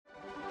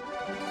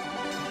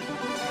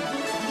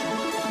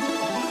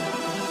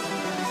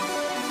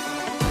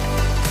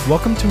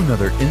Welcome to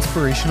another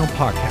inspirational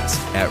podcast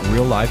at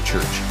Real Life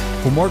Church.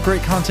 For more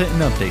great content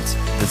and updates,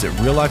 visit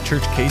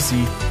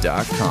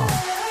reallifechurchkc.com.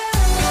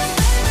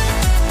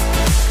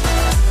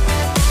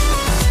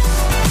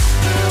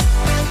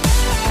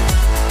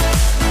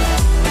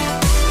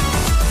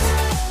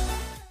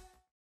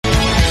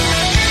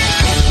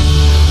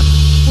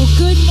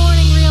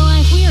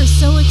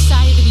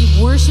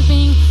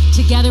 Worshiping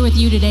together with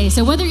you today.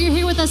 So whether you're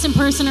here with us in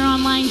person or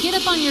online, get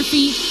up on your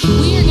feet.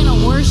 We are going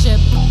to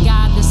worship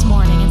God this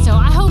morning. And so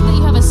I hope that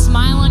you have a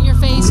smile on your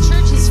face.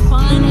 Church is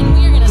fun, and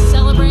we are going to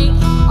celebrate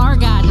our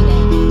God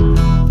today.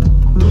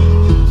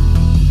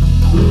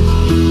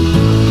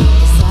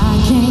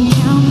 I can't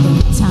count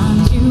the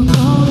times you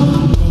called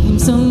my name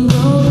some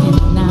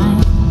broken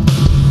night,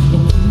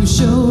 and you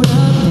showed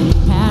up and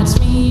patched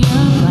me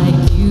up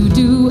like you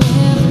do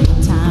every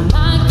time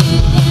I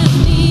get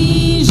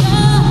amnesia.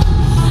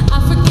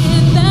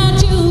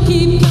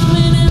 Keep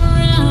coming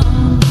around.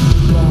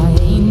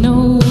 Yeah, ain't no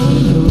way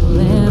you'll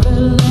ever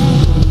let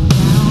me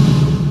down.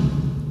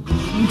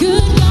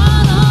 Good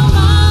God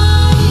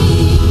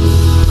Almighty,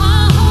 I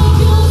hope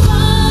you'll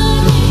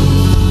find me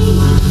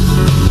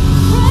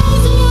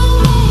praising your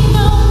name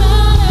no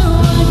matter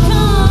what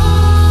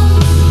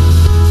comes.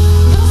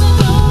 'Cause I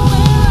know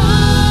where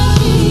I'd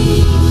be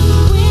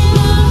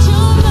without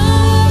your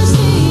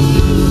mercy.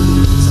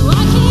 So I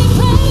keep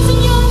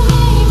praising your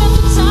name at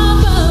the top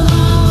of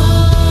my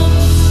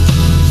lungs.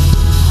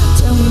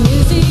 Tell me,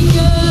 is he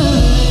good?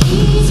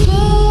 He's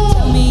good.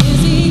 Tell me,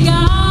 is he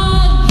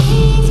God?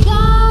 He's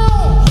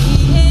God. He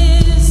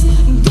is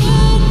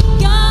good,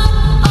 God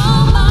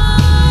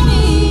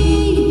Almighty.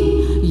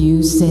 You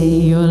say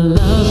your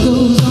love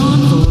goes on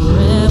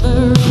forever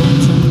and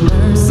your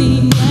mercy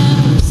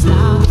never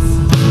stops.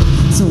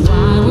 So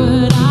why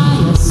would I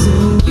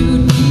assume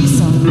you'd be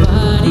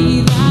somebody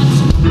that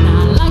you're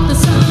not? Like the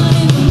sun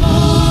in the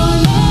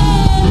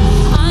morning,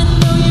 I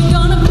know you're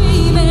gonna be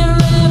there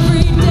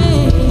every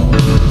day.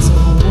 So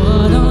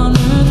what on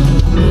earth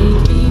could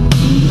make me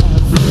be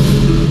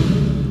afraid?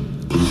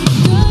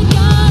 Good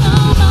God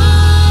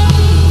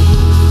Almighty,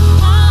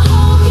 I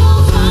hope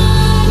you'll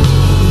find me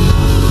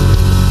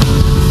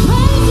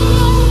praising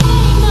your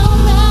name no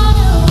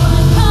matter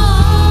what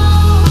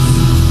comes.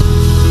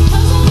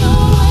 'Cause I know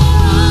where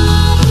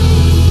I'd be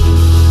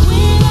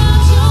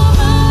without your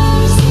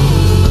mercy.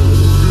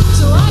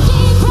 So I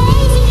keep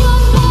praising your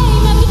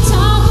name at the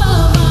top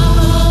of my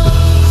lungs.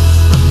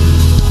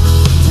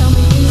 Tell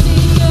me, is he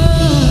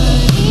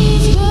good?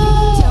 He's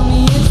good. Tell me,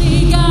 is he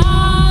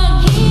God?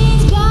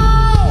 He's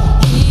God.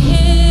 He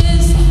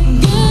is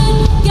good,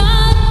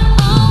 God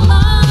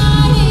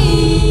Almighty.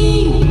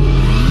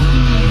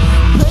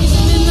 Praise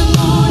him in the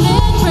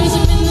morning, praise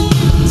him in the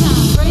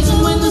noontime, praise him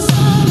when the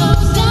sun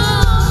goes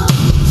down.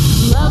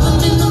 Love him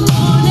in the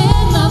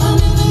morning, love him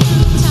in the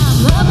noontime,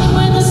 love him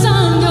when the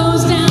sun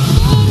goes down.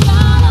 Good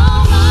God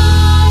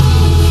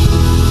Almighty,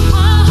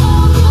 I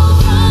hope you'll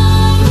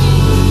find me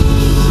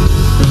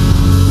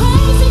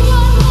praising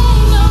your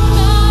name no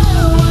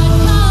matter what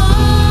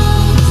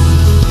comes.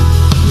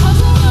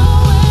 'Cause I know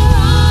where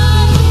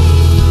I'd be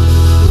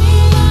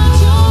without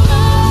your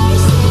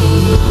mercy.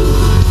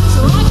 So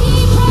I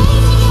keep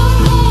praising your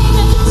name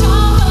at the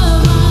top of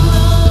my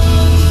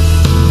lungs.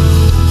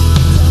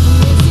 Tell me,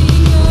 is he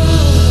good?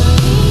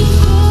 He's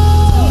good.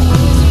 Tell me,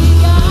 is he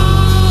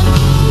God?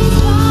 He's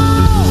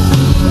God.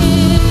 He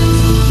is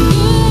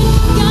good,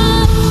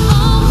 God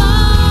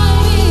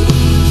Almighty.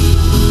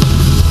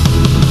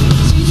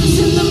 Jesus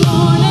in the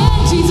morning,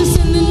 Jesus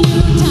in the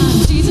noontime,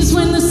 Jesus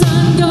when the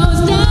sun goes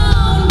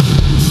down.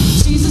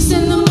 Jesus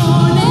in the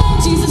morning,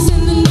 Jesus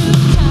in the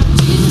noontime,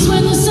 Jesus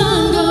when the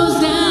sun goes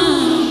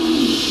down.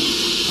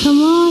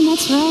 Come on,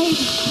 that's right.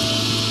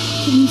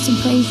 Give him some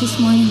praise this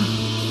morning.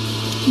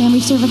 Man, we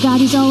serve a God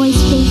who's always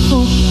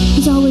faithful,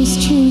 he's always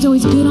true, he's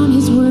always good on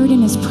his word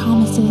and his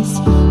promises.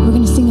 We're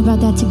going to sing about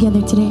that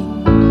together today.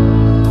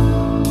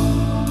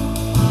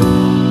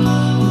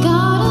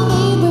 God of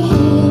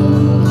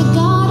Abraham, the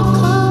God of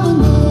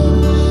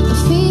covenant, the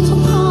faithful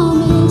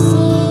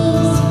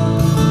promises.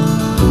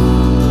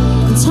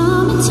 And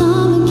time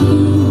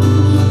again,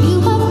 you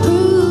have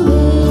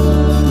proven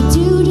you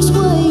do just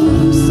what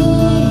you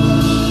say.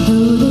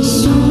 Though the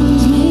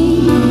storms may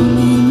come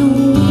and the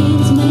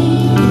winds may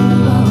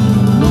blow,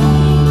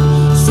 remain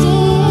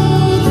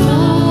steadfast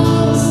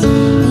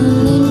and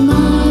let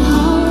my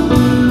heart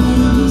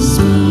remain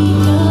sweet.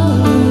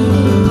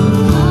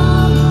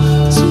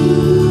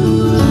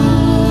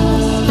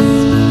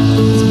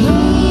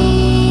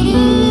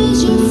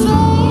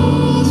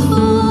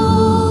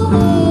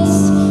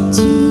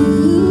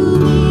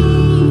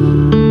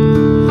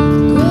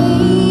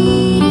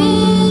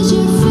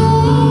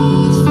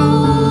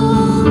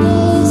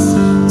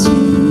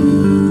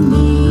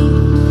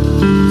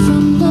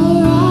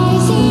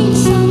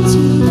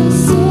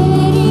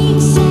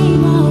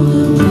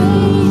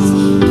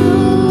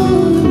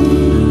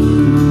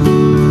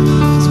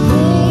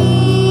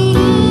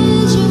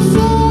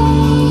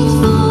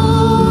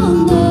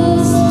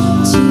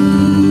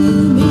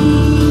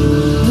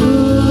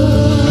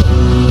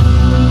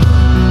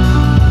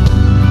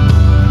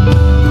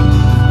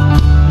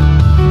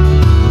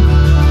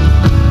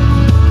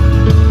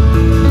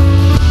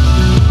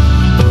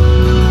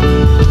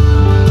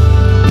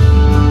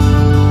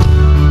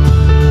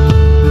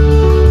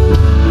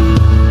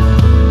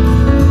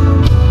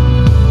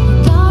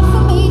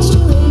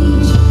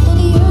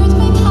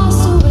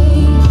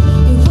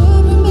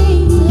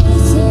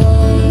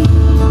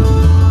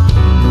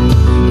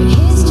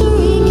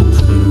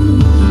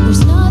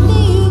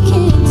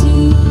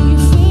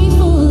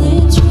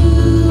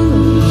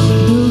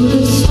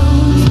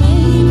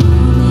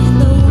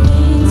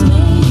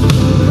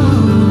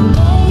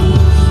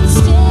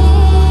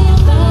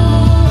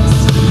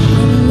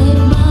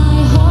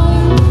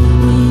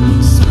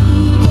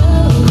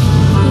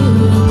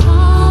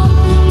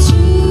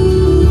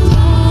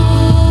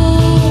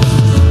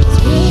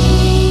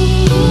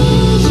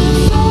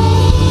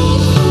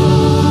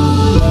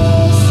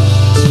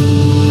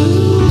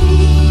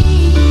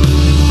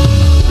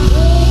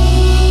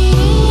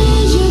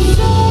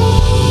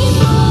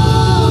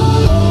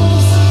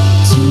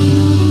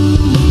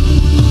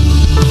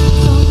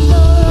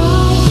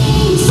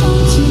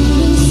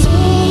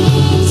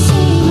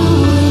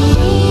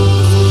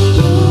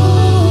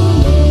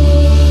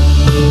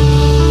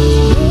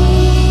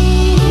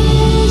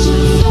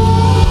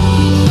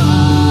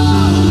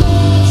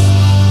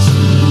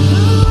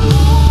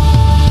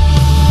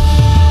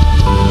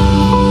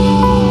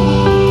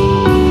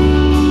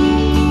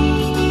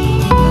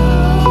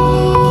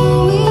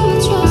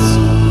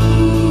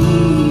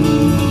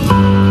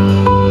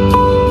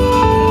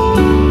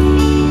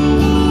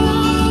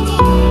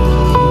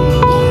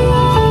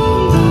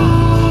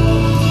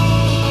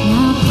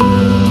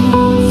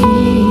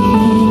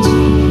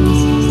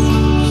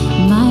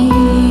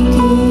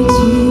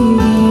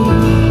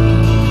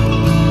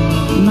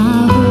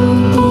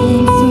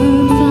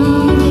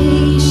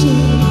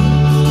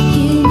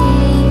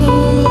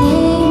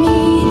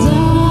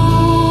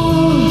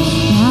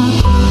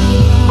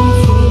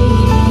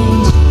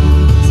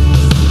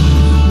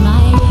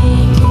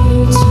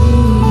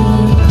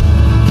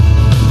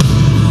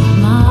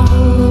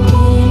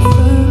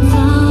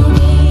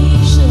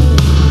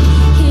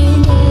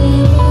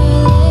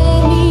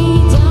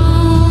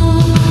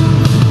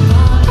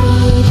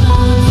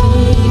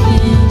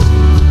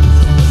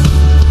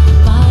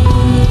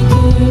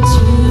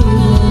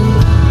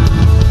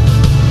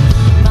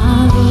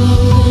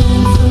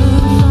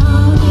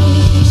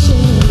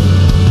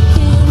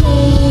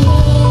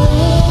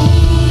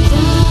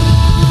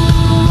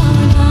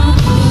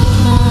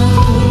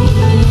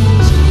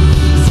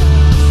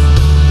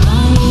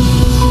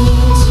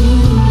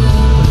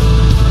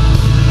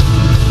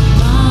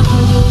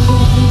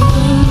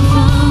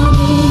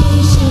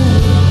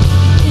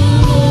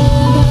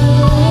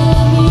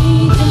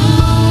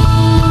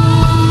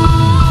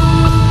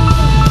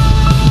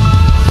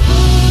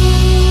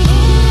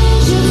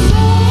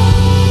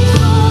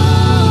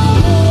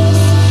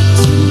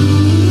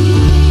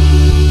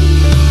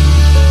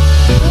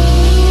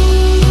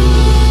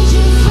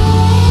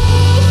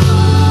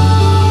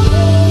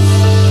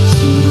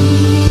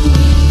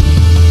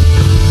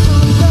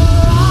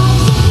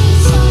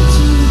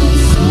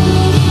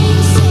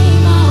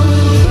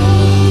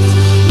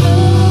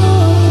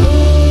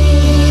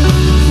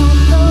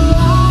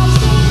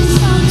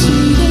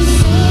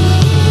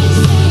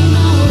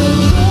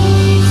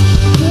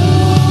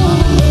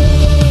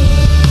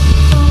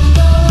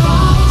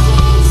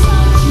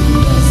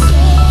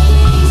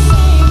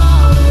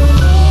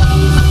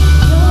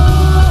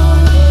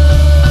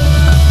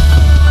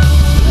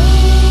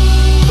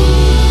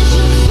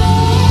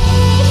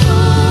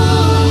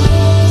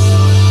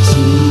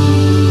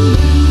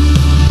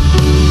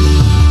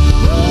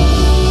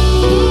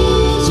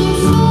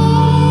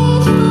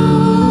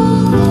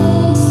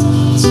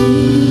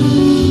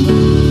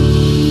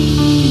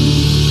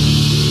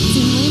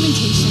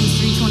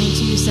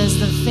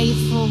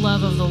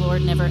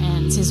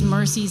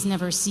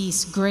 never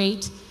cease.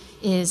 Great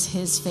is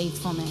his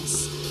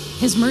faithfulness.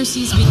 His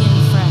mercies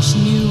begin fresh,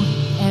 new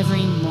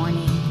every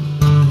morning.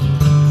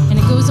 And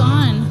it goes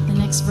on, the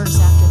next verse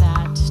after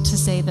that, to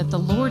say that the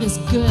Lord is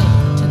good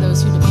to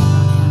those who depend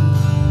on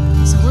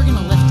him. So we're going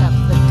to lift up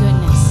the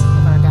goodness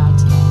of our God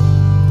today.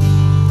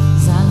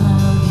 'Cause I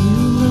love you,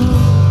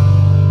 Lord.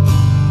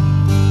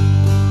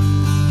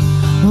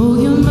 Oh,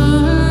 your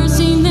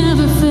mercy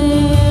never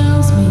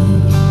fails me.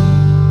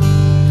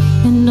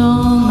 And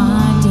all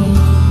my days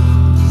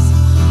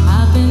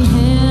I've been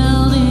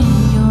held in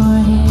your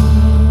hand.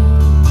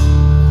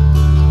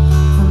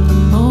 From the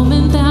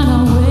moment that I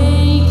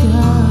wake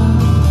up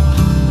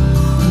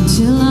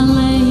until I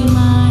lay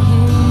my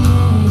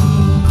head,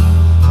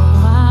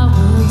 oh, I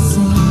will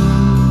sing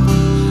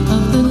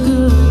of the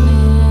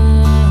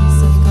goodness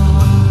of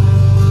God.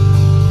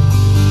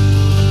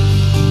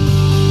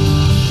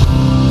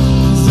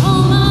 'Cause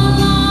all my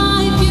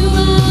life you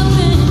have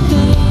been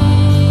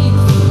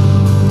faithful.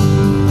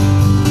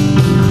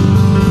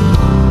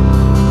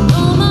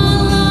 All my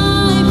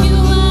life you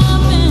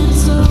have been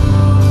so,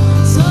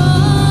 so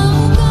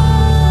good.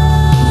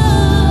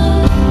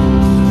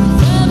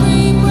 With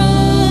every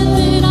breath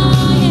that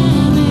I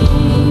am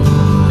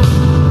able,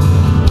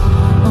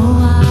 oh,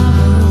 I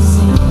will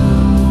sing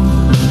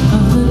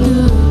of the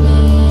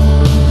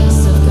goodness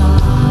of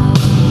God.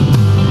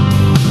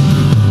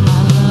 I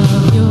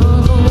love your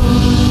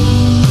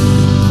voice,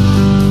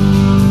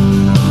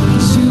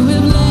 'cause you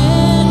have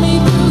led me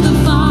through the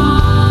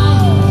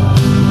fire,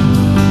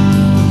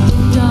 the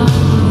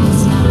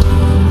darkest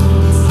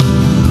nights.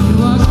 You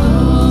are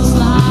close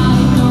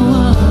like no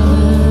other.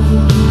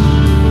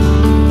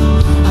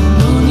 I've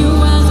known you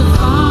as a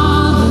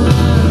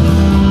father.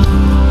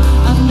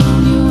 I've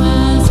known you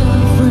as a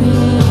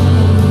friend.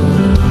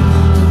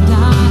 And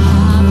I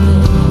have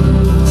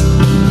lived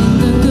in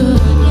the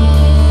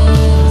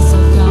goodness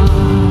of God.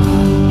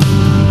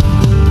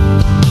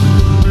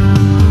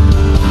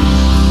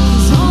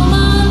 'Cause all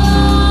my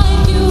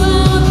life you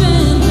have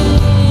been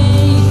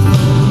faithful.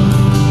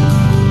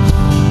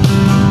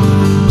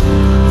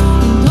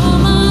 And all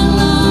my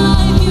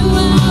life you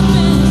have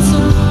been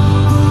so,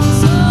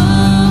 so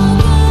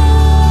good.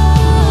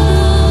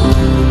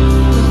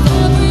 With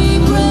every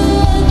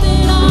breath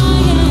that I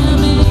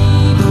am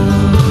able,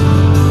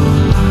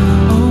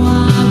 oh,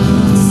 I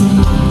will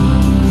sing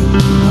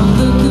of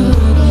the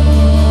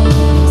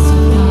goodness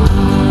of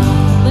God.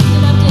 Lift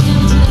it up to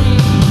him today.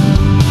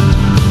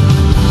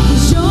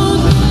 'Cause your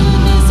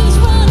goodness is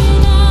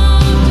running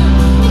after,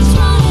 it's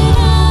running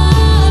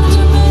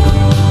after me.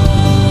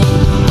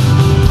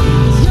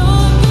 'Cause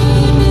your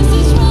goodness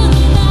is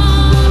running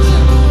after,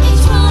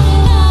 it's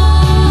running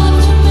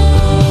after me.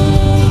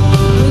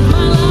 With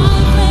my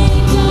life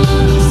laid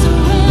down, I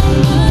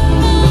surrender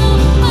now.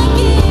 I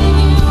give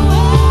you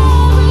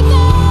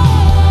everything.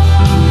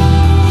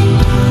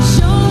 'Cause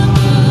your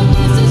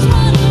goodness is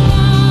running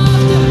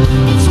after,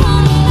 it's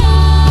running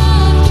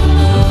after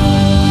me.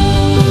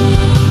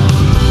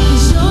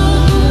 'Cause your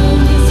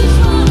goodness is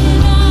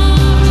running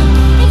after,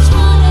 it's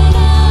running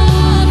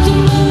after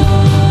me.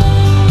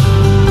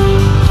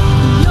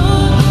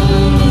 Your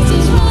goodness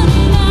is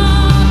running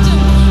after,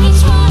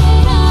 it's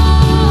running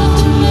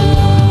after me.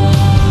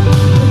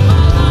 With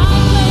my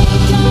life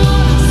laid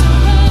down, I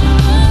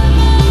surrender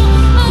now.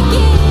 I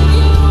give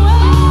you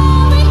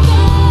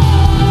everything.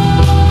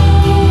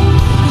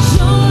 'Cause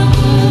your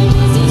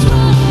goodness is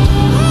running,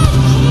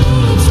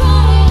 it's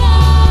running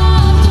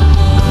after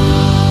me.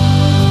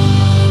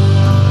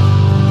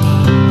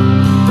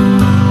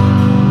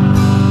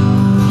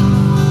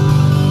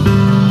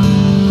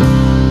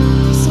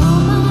 So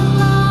my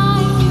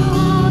life you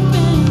have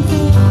been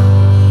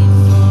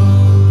faithful.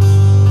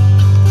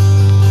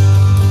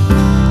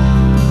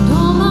 And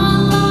all my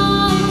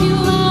life you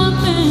have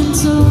been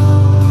so,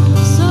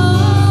 so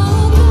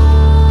good.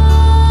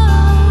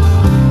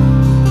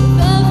 With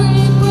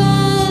every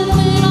breath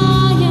that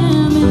I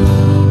am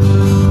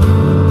able,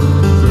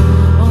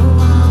 oh,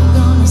 I'm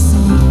gonna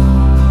sing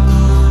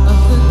of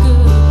the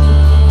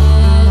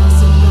goodness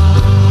of God.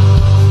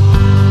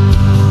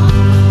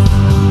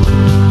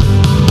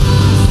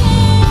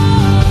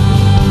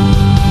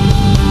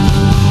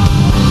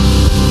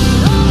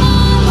 All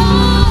my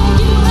life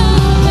you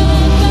have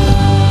been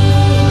faithful.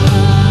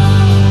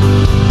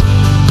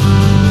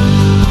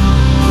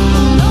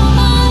 And all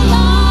my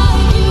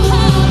life you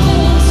have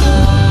been so,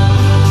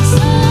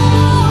 so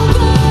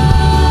good.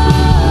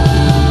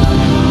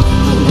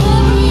 With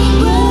every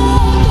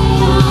breath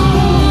that I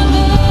am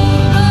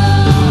able,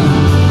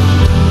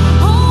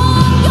 oh,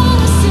 I'm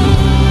gonna sing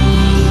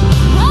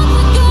of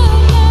the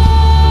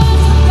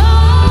goodness of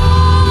God.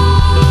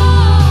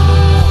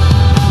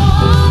 Oh,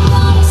 I'm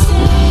gonna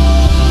sing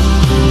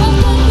of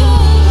the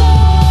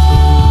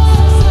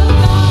goodness of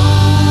God.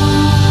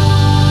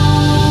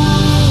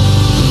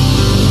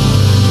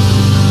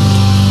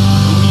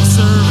 We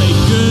serve a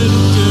good,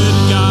 good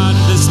God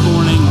this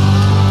morning.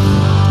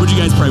 Would you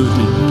guys pray with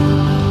me?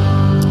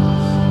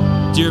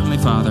 Dear Heavenly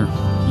Father,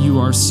 you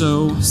are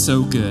so,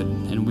 so good,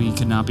 and we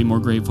could not be more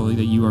grateful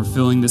that you are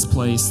filling this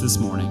place this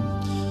morning.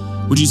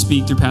 would you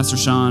speak through Pastor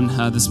Sean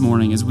this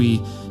morning as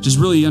we just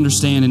really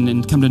understand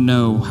and come to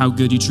know how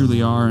good you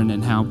truly are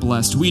and how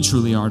blessed we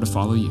truly are to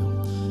follow you.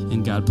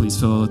 And God, please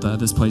fill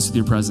this place with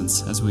your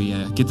presence as we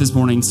get this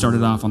morning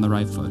started off on the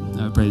right foot.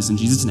 I pray this in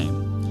Jesus'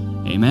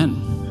 name.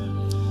 Amen.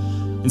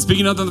 And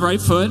speaking of on the right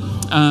foot,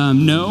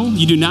 no,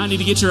 you do not need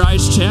to get your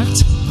eyes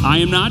checked. I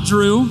am not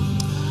Drew.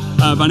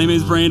 My name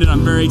is Brandon.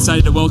 I'm very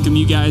excited to welcome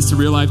you guys to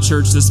Real Life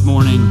Church this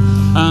morning.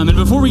 And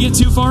before we get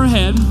too far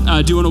ahead,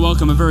 I do want to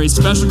welcome a very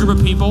special group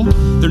of people.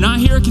 They're not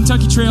here at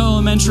Kentucky Trail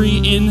Elementary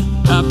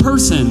in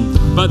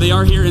person, but they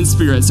are here in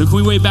spirit. So can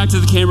we wave back to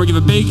the camera, give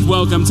a big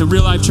welcome to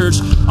Real Life Church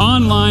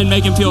online,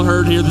 make them feel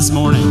heard here this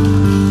morning.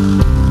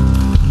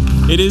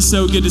 It is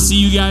so good to see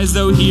you guys,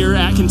 though, here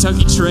at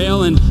Kentucky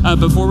Trail. And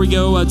before we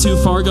go too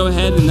far, go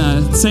ahead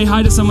and say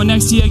hi to someone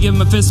next to you, give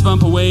them a fist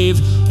bump, a wave,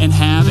 and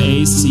have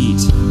a seat.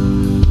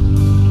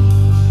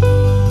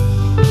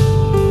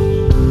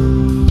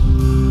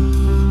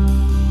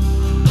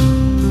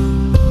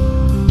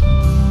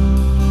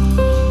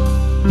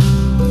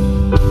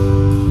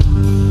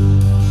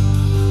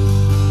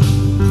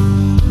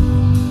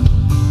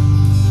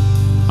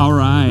 All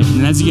right,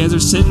 and as you guys are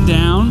sitting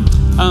down,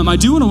 I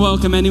do want to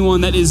welcome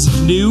anyone that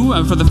is new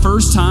for the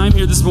first time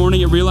here this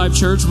morning at Real Life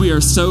Church. We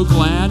are so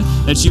glad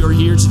that you are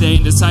here today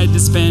and decided to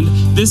spend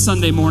this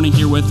Sunday morning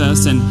here with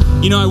us. And,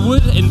 I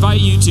would invite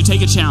you to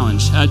take a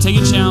challenge.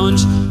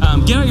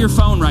 Get out your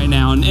phone right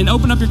now and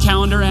open up your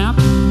calendar app.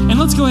 And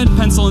let's go ahead and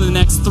pencil in the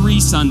next 3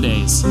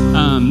 Sundays,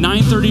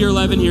 9:30 or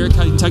 11 here at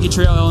Kentucky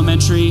Trail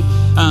Elementary.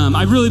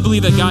 I really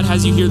believe that God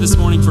has you here this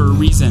morning for a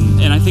reason.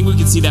 And I think we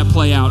can see that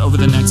play out over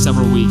the next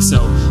several weeks. So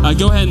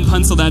go ahead and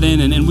pencil that in,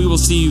 and we will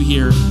see you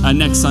here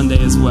next Sunday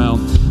as well.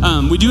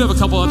 We do have a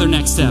couple other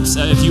next steps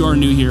if you are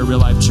new here at Real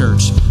Life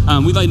Church.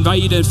 We'd like to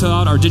invite you to fill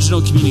out our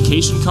digital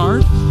communication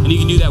card, and you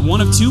can do that one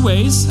of 2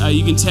 ways.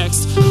 You can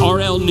text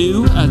RL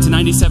New to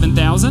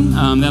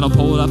 97,000. That'll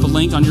pull up a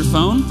link on your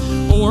phone.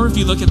 Or if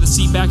you look at the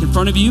seat back in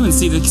front of you and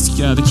see the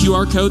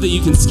QR code that you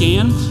can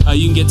scan,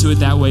 you can get to it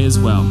that way as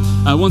well.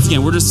 Once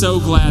again, we're just so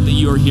glad that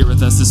you are here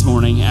with us this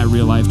morning at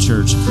Real Life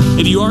Church.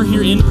 If you are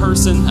here in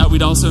person,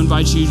 we'd also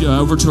invite you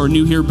over to our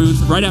New Here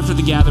booth right after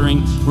the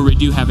gathering, where we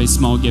do have a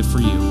small gift for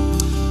you.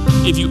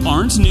 If you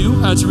aren't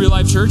new to Real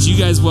Life Church, you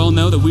guys well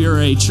know that we are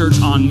a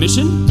church on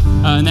mission,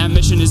 and that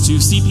mission is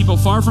to see people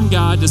far from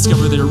God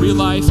discover their real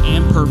life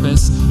and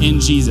purpose in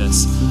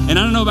Jesus. And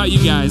I don't know about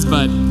you guys,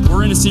 but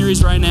we're in a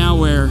series right now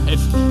where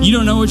if you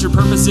don't know what your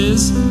purpose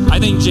is, I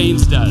think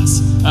James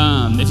does.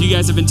 If you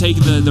guys have been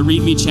taking the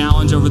Read Me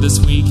Challenge over this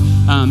week,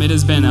 it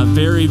has been a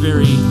very,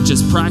 very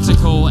just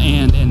practical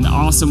and an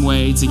awesome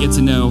way to get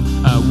to know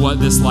what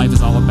this life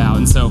is all about.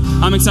 And so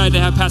I'm excited to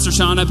have Pastor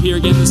Sean up here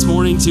again this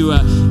morning to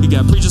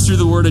preach us through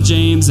the word of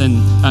James,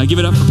 and give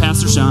it up for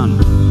Pastor Sean.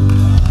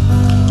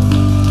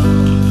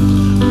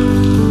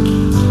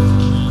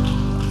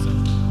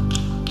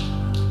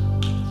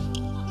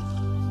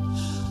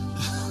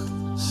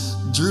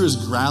 Drew is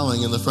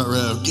growling in the front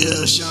row.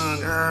 Go,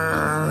 Sean.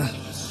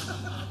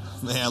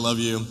 Man, I love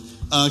you.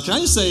 Can I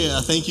just say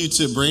thank you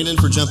to Brandon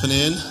for jumping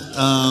in?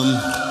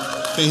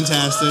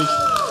 Fantastic.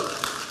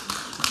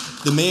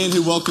 The man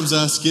who welcomes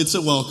us gets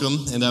a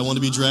welcome, and I want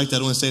to be direct. I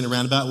don't want to say it in a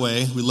roundabout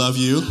way. We love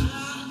you,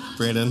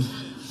 Brandon.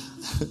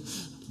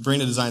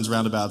 Brandon designs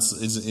roundabouts,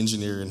 is an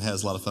engineer, and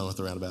has a lot of fun with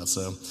the roundabouts,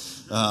 so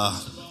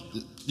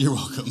you're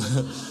welcome.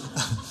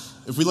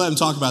 If we let him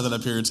talk about that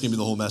up here, it's going to be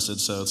the whole message,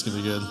 so it's going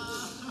to be good.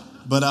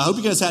 But I hope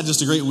you guys had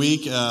just a great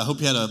week. I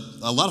hope you had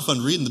a lot of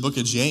fun reading the book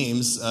of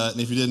James. And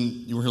if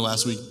you were here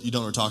last week, you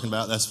don't know what we're talking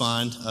about, that's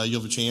fine.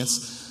 You'll have a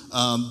chance.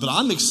 But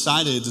I'm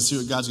excited to see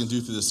what God's going to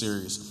do through this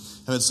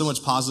series. I've had so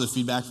much positive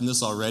feedback from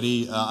this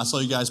already. I saw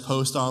you guys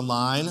post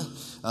online.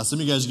 Some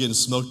of you guys are getting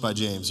smoked by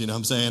James, you know what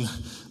I'm saying?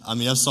 I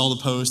mean, I saw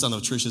the post. I don't know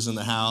if Trisha's in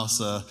the house.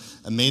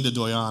 Amanda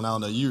Doyon, I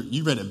don't know.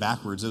 You read it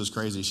backwards. It was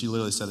crazy. She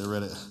literally said it,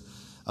 read it.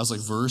 I was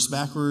like, verse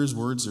backwards,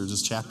 words, or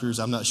just chapters,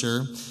 I'm not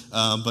sure.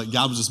 But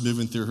God was just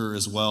moving through her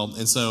as well.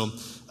 And so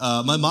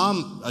my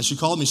mom, she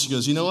called me. She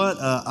goes, you know what?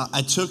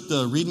 I took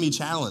the Read Me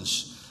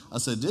Challenge. I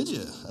said, did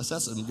you? I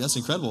said, that's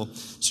incredible.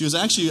 She was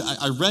actually,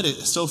 I read it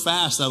so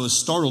fast, I was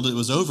startled it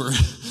was over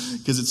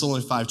because it's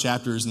only 5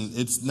 chapters, and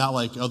it's not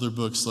like other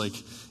books. Like,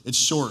 it's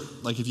short.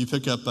 Like, if you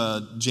pick up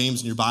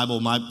James in your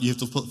Bible, you have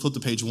to flip the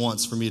page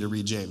once for me to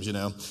read James, you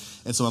know?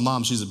 And so my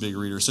mom, she's a big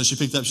reader. So she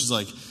picked up, she's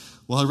like,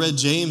 well, I read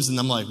James, and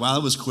I'm like, wow,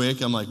 that was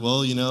quick. I'm like,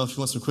 well, you know, if you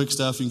want some quick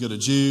stuff, you can go to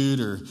Jude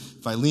or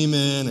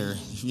Philemon, or,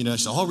 you know,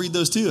 she's like, I'll read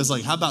those too. I was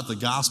like, how about the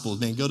Gospels?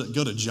 Man, go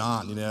to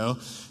John, you know?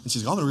 And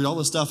she's like, I'm going to read all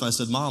this stuff. And I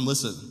said, Mom,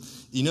 listen,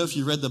 you know, if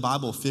you read the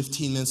Bible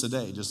 15 minutes a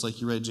day, just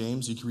like you read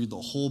James, you can read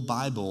the whole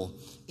Bible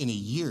in a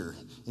year.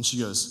 And she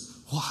goes,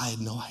 well, I had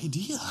no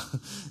idea.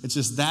 It's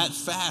just that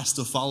fast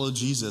to follow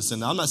Jesus.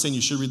 And I'm not saying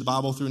you should read the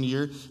Bible through in a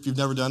year. If you've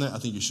never done it, I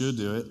think you should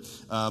do it,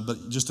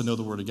 but just to know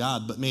the Word of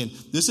God. But man,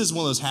 this is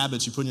one of those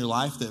habits you put in your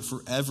life that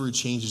forever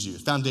changes you.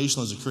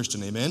 Foundational as a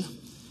Christian, amen?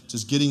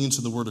 just getting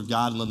into the Word of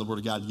God and letting the Word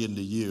of God get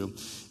into you.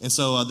 And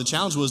so the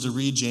challenge was to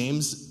read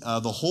James,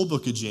 the whole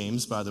book of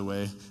James, by the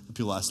way.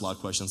 People ask a lot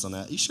of questions on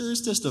that. Are you sure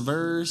it's just a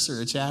verse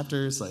or a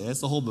chapter? It's like,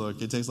 it's the whole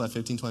book. It takes like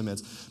 15, 20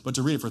 minutes. But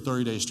to read it for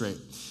 30 days straight.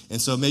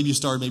 And so maybe you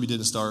started, maybe you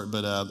didn't start,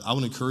 but I want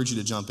to encourage you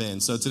to jump in.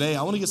 So today,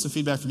 I want to get some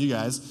feedback from you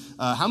guys.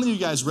 How many of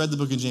you guys read the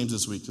book of James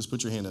this week? Just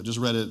put your hand up. Just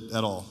read it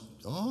at all.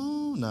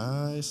 Oh,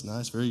 nice,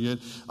 very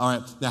good. All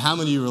right, now how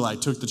many of you were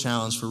like, took the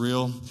challenge for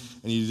real,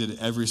 and you did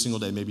it every single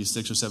day, maybe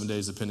 6 or 7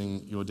 days,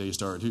 depending what day you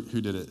started? Who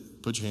did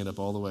it? Put your hand up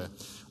all the way.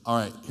 All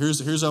right,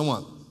 here's what I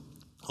want.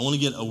 I want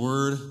to get a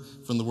word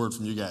from the Word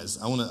from you guys.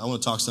 I want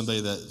to talk to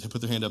somebody that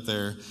put their hand up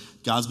there.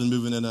 God's been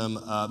moving in them.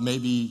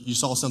 Maybe you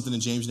saw something in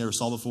James you never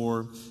saw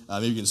before.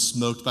 Maybe you're getting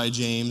smoked by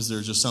James.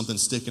 There's just something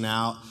sticking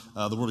out.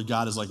 The Word of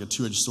God is like a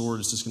two-edged sword.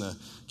 It's just going to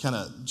kind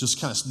of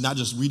not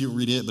just read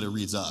it, but it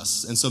reads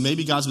us. And so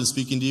maybe God's been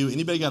speaking to you.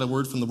 Anybody got a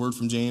word from the Word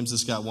from James?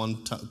 This got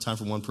time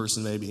for one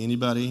person maybe.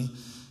 Anybody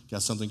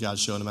got something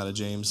God's showing them out of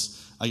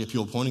James? I get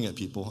people pointing at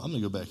people. I'm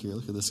going to go back here.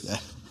 Look at this guy.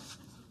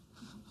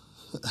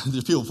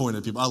 There's people pointing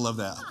at people. I love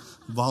that.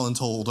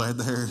 Voluntold right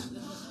there.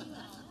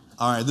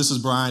 All right, this is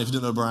Brian. If you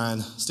didn't know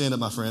Brian, stand up,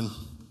 my friend.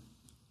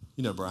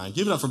 You know Brian.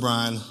 Give it up for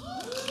Brian.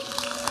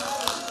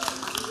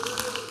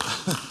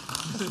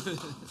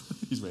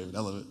 He's waving.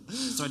 I love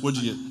it.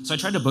 What'd you get? So I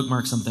tried to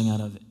bookmark something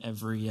out of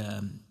every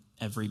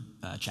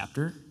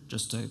chapter,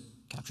 just to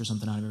capture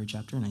something out of every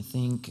chapter. And I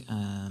think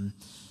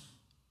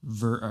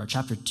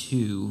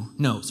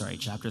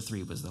chapter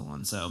 3 was the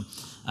one. So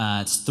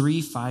it's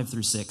 3, 5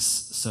 through 6.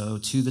 So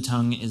to the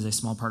tongue is a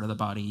small part of the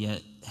body,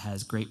 yet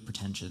has great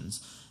pretensions.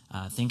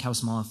 Think how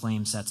small a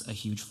flame sets a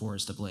huge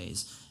forest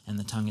ablaze, and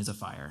the tongue is a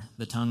fire.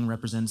 The tongue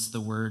represents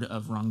the word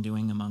of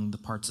wrongdoing among the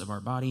parts of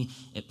our body.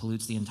 It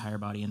pollutes the entire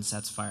body and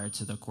sets fire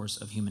to the course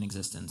of human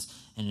existence,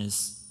 and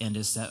is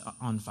set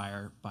on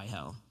fire by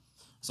hell.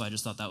 So I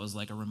just thought that was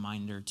like a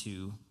reminder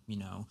to,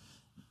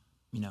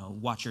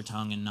 watch your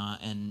tongue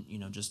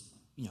and just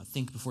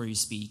think before you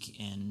speak,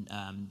 and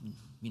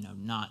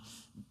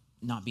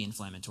not be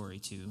inflammatory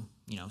to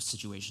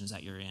situations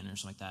that you're in or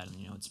something like that.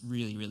 And it's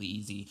really, really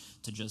easy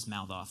to just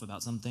mouth off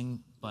about something,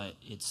 but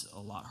it's a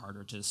lot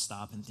harder to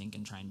stop and think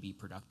and try and be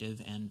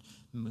productive and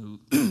move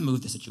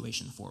the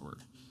situation forward.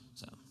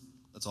 So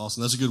that's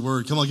awesome. That's a good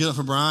word. Come on, get up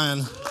for Brian.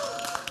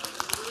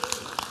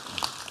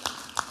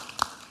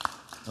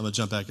 I'm gonna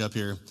jump back up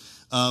here.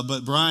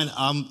 But Brian,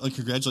 I'm gonna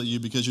congratulate you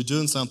because you're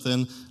doing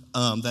something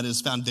that is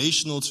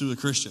foundational to a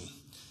Christian,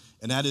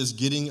 and that is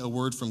getting a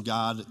word from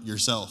God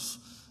yourself,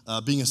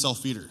 being a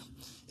self-feeder.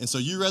 And so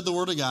you read the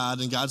Word of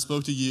God, and God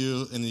spoke to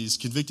you, and He's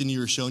convicting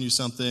you or showing you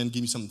something,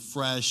 giving you something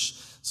fresh,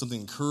 something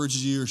that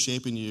encourages you or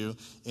shaping you,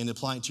 and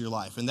applying it to your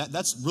life. And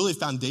that's really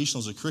foundational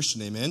as a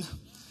Christian, amen?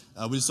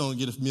 We just don't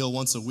get a meal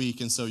once a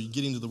week, and so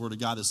getting to the Word of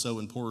God is so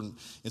important.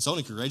 And so I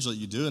want to congratulate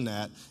you doing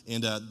that.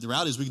 And the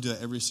reality is we can do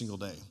it every single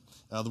day.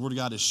 The Word of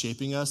God is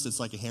shaping us. It's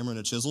like a hammer and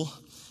a chisel,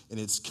 and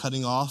it's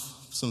cutting off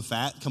some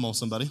fat. Come on,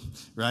 somebody,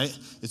 right?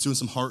 It's doing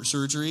some heart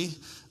surgery.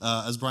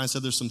 As Brian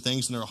said, there's some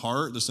things in our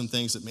heart. There's some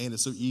things that, man,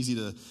 it's so easy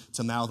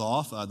to mouth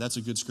off. That's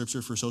a good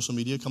scripture for social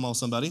media. Come on,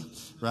 somebody,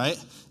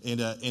 right? And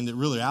the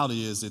real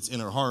reality is it's in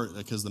our heart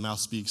because the mouth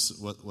speaks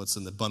what's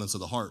in the abundance of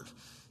the heart.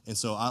 And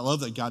so I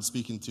love that God's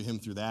speaking to him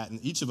through that.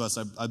 And each of us,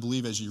 I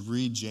believe, as you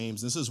read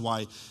James, this is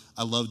why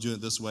I love doing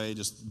it this way,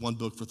 just one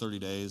book for 30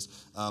 days,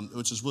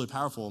 which is really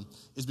powerful,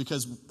 is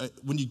because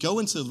when you go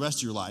into the rest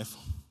of your life,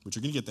 which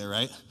you're going to get there,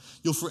 right?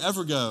 You'll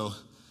forever go,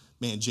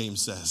 man,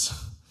 James says,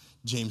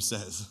 James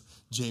says,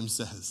 James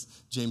says,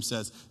 James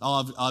says.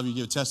 I'll have you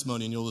give a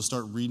testimony, and you'll just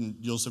start reading,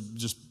 you'll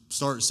just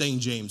start saying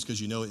James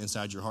because you know it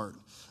inside your heart.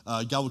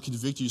 God will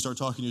convict you, start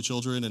talking to your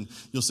children, and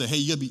you'll say, hey,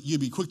 you gotta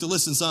be quick to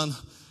listen, son.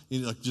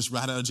 Just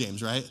right out of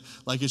James, right?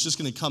 Like it's just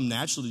going to come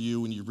naturally to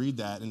you when you read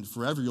that, and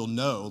forever you'll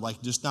know,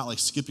 like just not like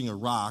skipping a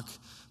rock,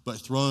 but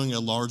throwing a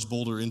large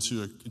boulder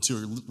into a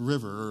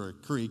river or a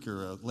creek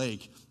or a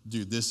lake.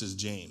 Dude, this is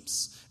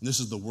James, and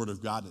this is the Word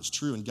of God, and it's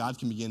true, and God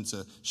can begin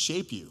to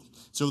shape you.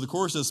 So over the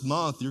course of this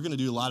month, you're going to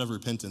do a lot of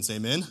repentance,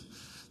 amen?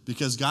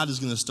 Because God is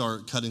going to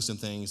start cutting some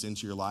things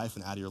into your life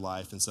and out of your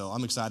life, and so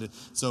I'm excited.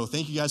 So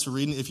thank you guys for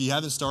reading. If you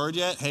haven't started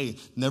yet, hey,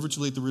 never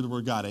too late to read the Word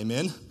of God,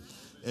 amen?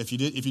 If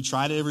you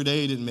tried it every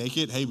day, you didn't make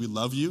it, hey, we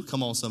love you.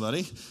 Come on,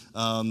 somebody.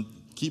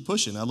 Keep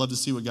pushing. I'd love to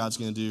see what God's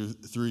going to do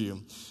through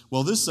you.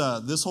 Well,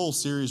 this whole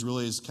series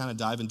really is kind of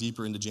diving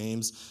deeper into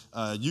James.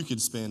 You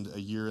could spend a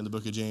year in the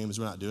book of James.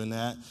 We're not doing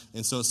that.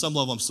 And so at some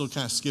level, I'm still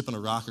kind of skipping a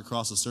rock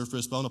across the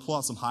surface. But I'm going to pull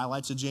out some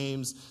highlights of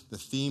James, the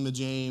theme of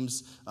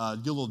James, get a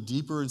little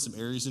deeper in some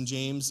areas in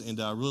James, and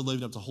really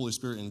leave it up to Holy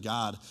Spirit and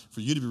God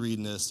for you to be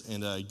reading this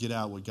and get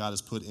out what God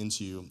has put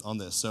into you on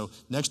this. So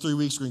next 3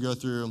 weeks, we're going to go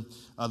through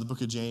the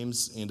book of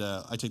James. And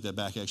I take that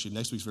back, actually.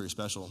 Next week's very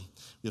special.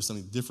 We have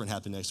something different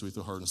happening next week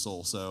with Heart and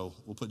Soul. So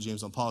we'll put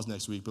James on pause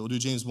next week, but we'll do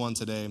James 1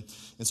 today.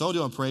 And so I'll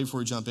do, I'll pray before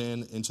we jump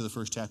into the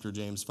first chapter of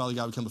James. Father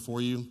God, we come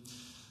before you.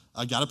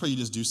 God, I pray you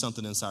just do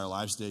something inside our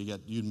lives today.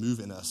 God, you'd move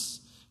in us.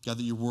 God,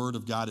 that your word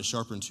of God is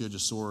sharper than a two-edged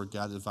sword.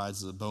 God, that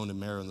divides the bone and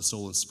marrow and the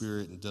soul and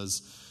spirit and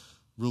does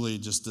really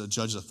just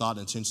judge the thought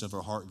and intention of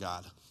our heart,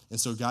 God. And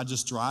so, God,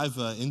 just drive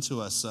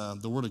into us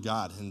the Word of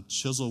God and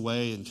chisel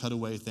away and cut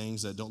away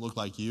things that don't look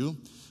like you.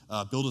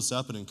 Build us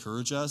up and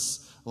encourage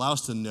us. Allow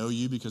us to know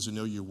you because we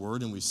know your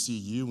Word and we see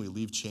you and we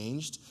leave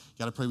changed.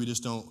 God, I pray we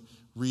just don't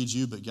read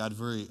you, but God,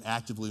 very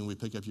actively when we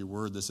pick up your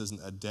Word, this isn't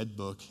a dead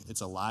book,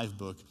 it's a live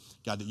book.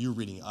 God, that you're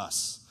reading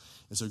us.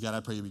 And so, God, I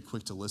pray you be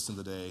quick to listen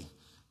today.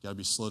 God,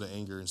 be slow to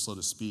anger and slow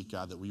to speak,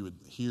 God, that we would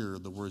hear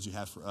the words you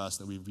have for us,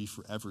 that we would be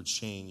forever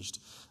changed.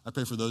 I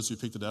pray for those who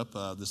picked it up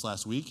this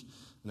last week,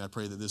 and I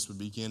pray that this would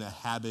begin a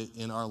habit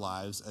in our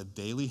lives, a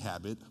daily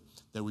habit,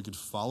 that we could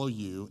follow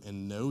you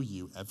and know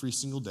you every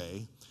single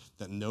day,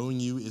 that knowing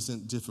you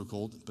isn't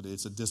difficult, but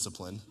it's a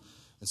discipline.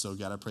 And so,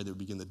 God, I pray that we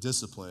begin the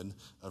discipline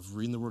of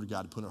reading the Word of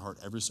God, put in our heart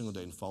every single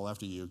day and follow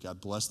after you.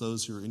 God, bless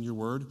those who are in your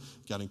Word.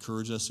 God,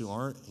 encourage us who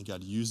aren't. And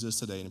God, use this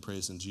today and pray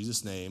this in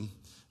Jesus' name.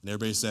 And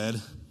everybody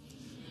said,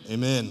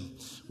 Amen.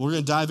 We're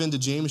going to dive into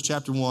James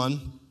chapter 1.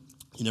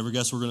 You never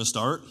guess where we're going to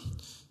start.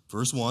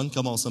 Verse 1.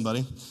 Come on,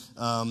 somebody.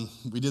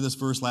 We did this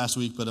verse last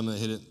week, but I'm going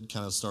to hit it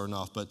kind of starting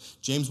off. But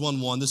James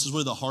 1:1, this is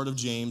really the heart of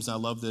James. I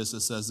love this.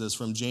 It says this,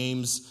 from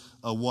James,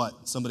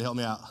 what? Somebody help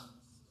me out.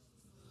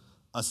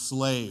 A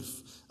slave.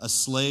 A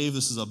slave,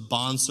 this is a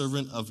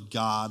bondservant of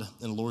God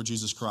and Lord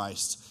Jesus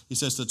Christ. He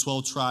says to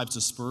 12 tribes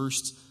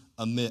dispersed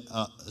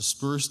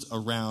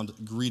around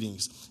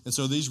greetings. And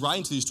so he's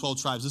writing to these 12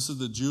 tribes. This is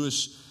the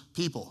Jewish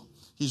people.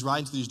 He's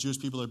writing to these Jewish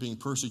people that are being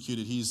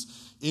persecuted.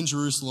 He's in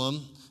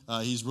Jerusalem.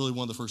 He's really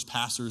one of the first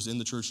pastors in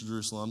the church of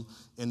Jerusalem.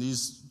 And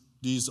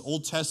these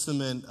Old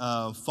Testament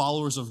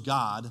followers of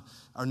God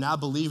are now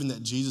believing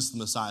that Jesus is the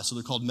Messiah. So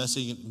they're called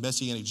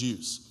Messianic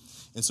Jews.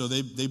 And so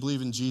they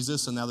believe in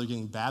Jesus, and now they're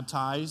getting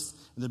baptized,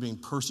 and they're being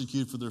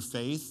persecuted for their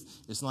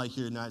faith. It's not like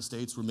here in the United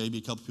States where maybe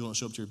a couple people don't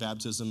show up to your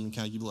baptism and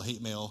kind of give you a little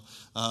hate mail.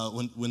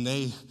 When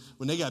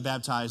they got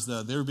baptized,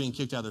 they were being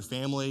kicked out of their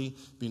family,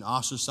 being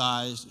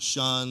ostracized,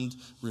 shunned,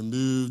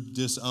 removed,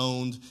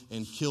 disowned,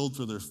 and killed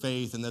for their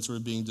faith. And that's where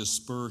being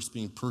dispersed,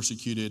 being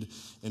persecuted,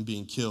 and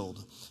being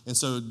killed. And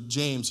so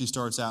James, he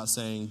starts out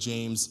saying,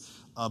 James,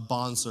 a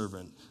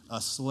bondservant, a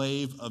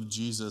slave of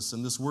Jesus.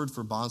 And this word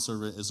for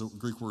bondservant is a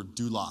Greek word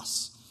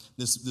doulos.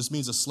 This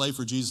means a slave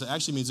for Jesus. It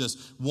actually means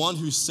this, one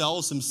who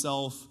sells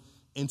himself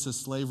into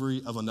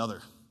slavery of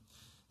another.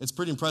 It's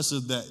pretty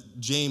impressive that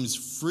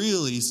James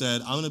freely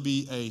said, I'm going to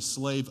be a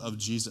slave of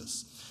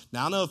Jesus.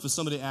 Now, I don't know if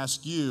somebody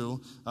asked you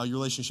your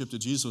relationship to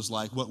Jesus was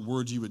like, what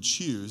word you would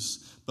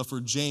choose. But for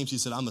James, he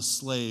said, I'm a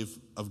slave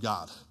of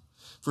God.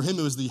 For him,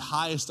 it was the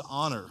highest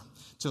honor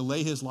to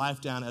lay his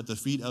life down at the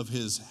feet of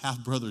his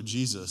half-brother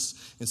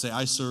Jesus and say,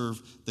 I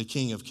serve the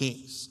King of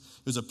Kings.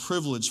 It was a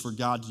privilege for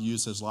God to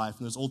use his life.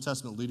 And those Old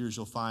Testament leaders,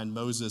 you'll find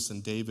Moses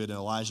and David and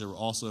Elijah were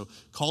also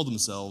called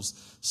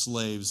themselves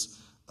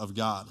slaves of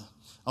God.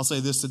 I'll say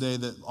this today,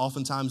 that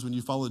oftentimes when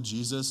you follow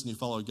Jesus and you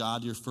follow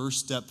God, your first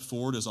step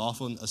forward is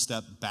often a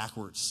step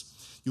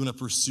backwards. You want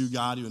to pursue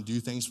God, you want to do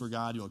things for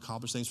God, you want to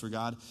accomplish things for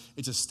God.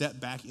 It's a step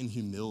back in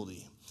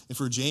humility. And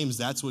for James,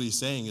 that's what he's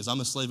saying is, I'm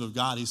a slave of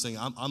God. He's saying,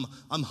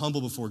 I'm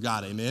humble before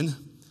God, amen?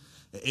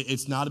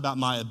 It's not about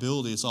my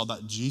ability, it's all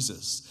about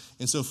Jesus.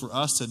 And so for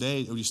us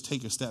today, we just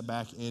take a step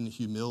back in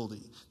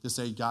humility to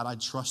say, God, I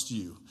trust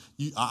you.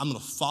 I'm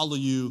going to follow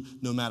you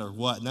no matter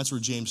what. And that's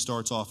where James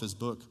starts off his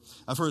book.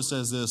 I've heard it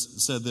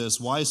said this,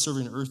 why is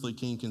serving an earthly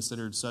king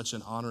considered such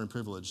an honor and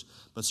privilege,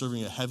 but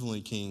serving a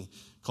heavenly king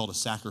called a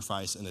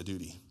sacrifice and a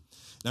duty?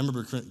 And I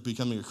remember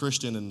becoming a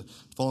Christian and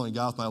following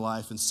God with my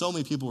life, and so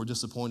many people were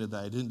disappointed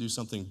that I didn't do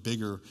something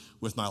bigger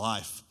with my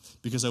life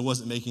because I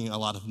wasn't making a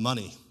lot of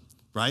money,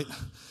 right?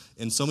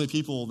 And so many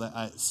people that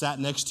I sat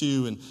next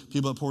to and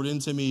people that poured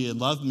into me and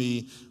loved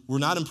me were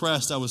not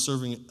impressed I was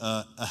serving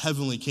a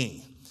heavenly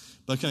king.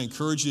 But can I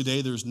encourage you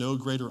today, there's no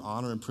greater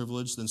honor and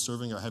privilege than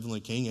serving our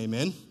heavenly king,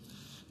 amen? And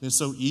it's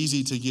so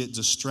easy to get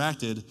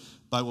distracted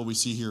by what we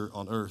see here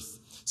on earth.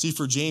 See,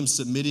 for James,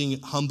 submitting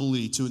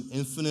humbly to an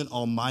infinite,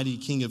 almighty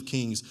King of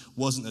Kings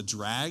wasn't a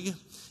drag,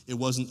 it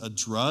wasn't a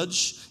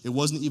drudge, it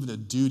wasn't even a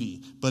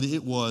duty, but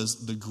it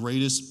was the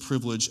greatest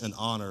privilege and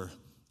honor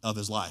of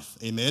his life.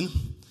 Amen?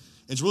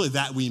 It's really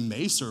that we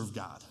may serve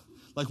God.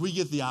 Like we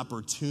get the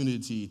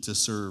opportunity to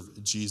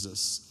serve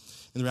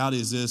Jesus. And the reality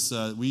is this,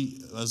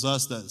 we, as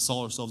us that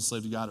saw ourselves a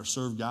slave to God or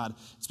serve God,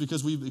 it's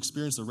because we've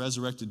experienced the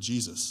resurrected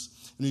Jesus.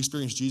 When we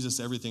experienced Jesus,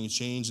 everything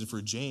changed. And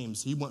for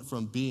James, he went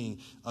from being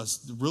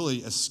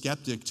really a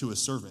skeptic to a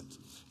servant.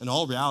 In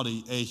all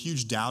reality, a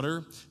huge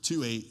doubter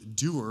to a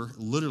doer,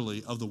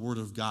 literally, of the Word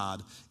of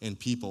God and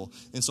people.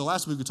 And so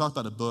last week we talked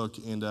about a book,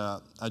 and I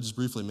just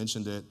briefly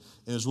mentioned it.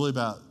 And it was really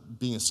about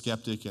being a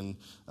skeptic and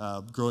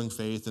growing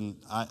faith. And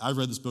I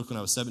read this book when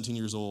I was 17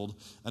 years old.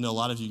 I know a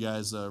lot of you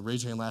guys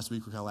raised your hand last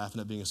week. Were kind of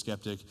laughing at being a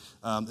skeptic.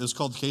 It was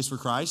called The Case for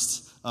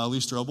Christ, Lee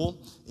Strobel.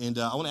 And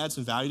I want to add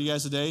some value to you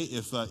guys today.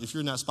 If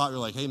you're in that spot, you're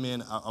like, hey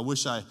man, I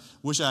wish I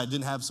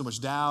didn't have so much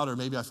doubt, or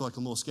maybe I feel like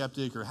I'm a little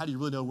skeptic, or how do you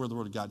really know where the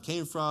Word of God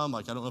came from?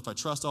 Like, I don't know if I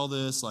trust all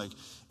this. Like,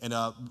 and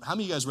how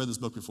many of you guys read this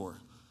book before?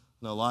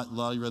 No, a lot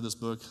of you read this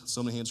book.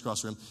 So many hands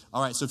across the room.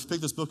 All right, so if you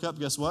pick this book up,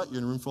 guess what? You're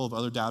in a room full of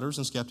other doubters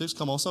and skeptics.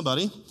 Come on,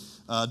 somebody.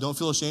 Don't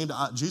feel ashamed.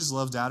 Jesus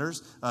loves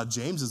doubters.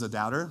 James is a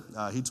doubter.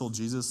 He told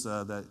Jesus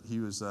that he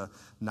was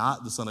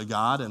not the Son of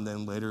God, and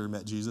then later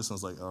met Jesus and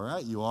was like, all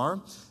right, you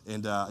are.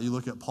 And you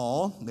look at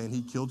Paul, man,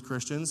 he killed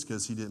Christians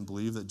because he didn't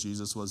believe that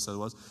Jesus was so it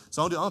was.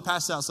 So I'm going to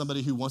pass out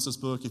somebody who wants this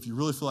book. If you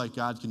really feel like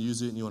God can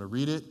use it and you want to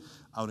read it,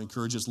 I would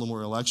encourage you. It's a little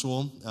more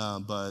intellectual.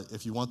 But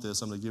if you want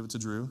this, I'm going to give it to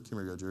Drew. Come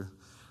here, go, Drew.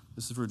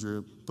 This is for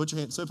Drew. Put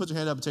your hand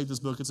up and take this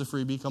book. It's a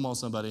freebie. Come on,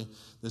 somebody.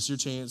 This is your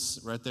chance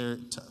right there.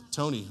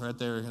 Tony, right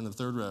there in the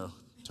third row.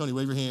 Tony,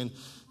 wave your hand.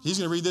 He's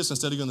going to read this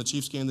instead of going to the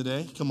Chiefs game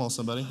today. Come on,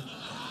 somebody.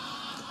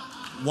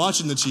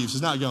 Watching the Chiefs.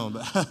 He's not going,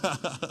 but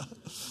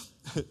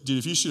dude,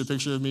 if you shoot a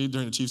picture of me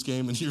during the Chiefs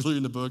game and you're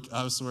reading the book,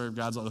 I swear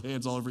God's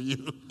hands all over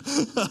you.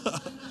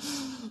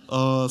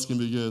 Oh, it's going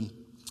to be good.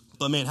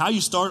 But man, how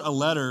you start a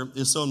letter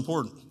is so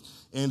important.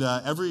 And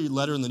every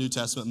letter in the New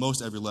Testament,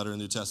 most every letter in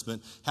the New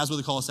Testament, has what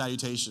they call a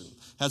salutation,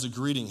 has a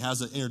greeting,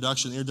 has an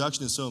introduction. The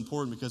introduction is so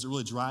important because it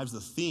really drives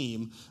the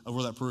theme of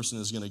where that person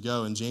is going to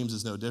go, and James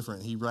is no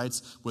different. He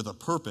writes with a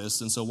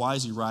purpose, and so why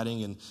is he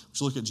writing? And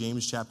let's look at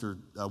James chapter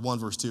 1,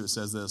 verse 2. It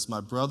says this,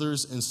 my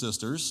brothers and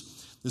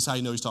sisters, this is how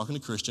you know he's talking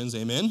to Christians,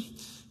 amen?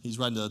 He's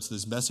writing to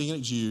these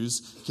Messianic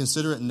Jews,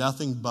 consider it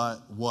nothing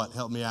but what?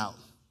 Help me out.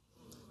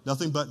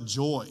 Nothing but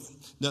joy.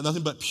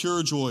 Nothing but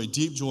pure joy,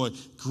 deep joy,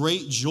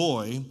 great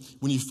joy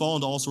when you fall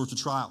into all sorts of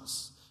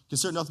trials.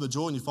 Consider nothing but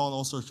joy when you fall into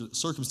all sorts of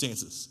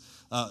circumstances.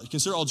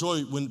 Consider all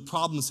joy when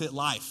problems hit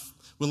life,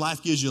 when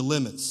life gives you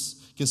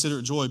limits. Consider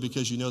it joy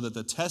because you know that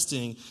the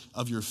testing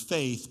of your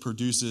faith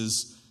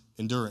produces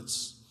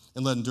endurance.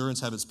 And let endurance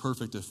have its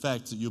perfect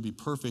effect, that you'll be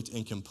perfect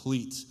and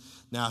complete.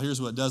 Now, here's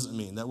what it doesn't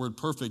mean. That word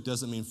perfect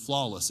doesn't mean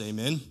flawless,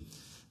 amen?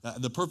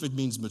 The perfect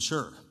means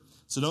mature.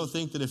 So don't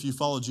think that if you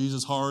follow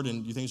Jesus hard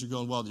and you think you're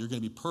going well, that you're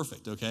going to be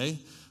perfect, okay?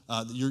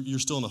 You're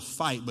still in a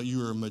fight, but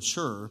you are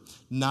mature,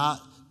 not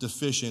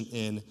deficient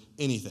in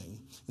anything.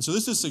 And so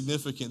this is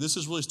significant. This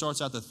really starts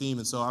out the theme,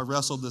 and so I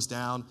wrestled this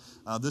down.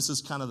 This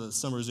is kind of the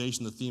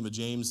summarization, the theme of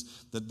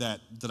James that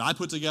I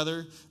put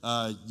together.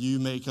 You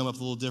may come up a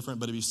little different,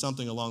 but it'd be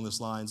something along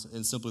these lines,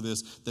 and simply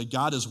this, that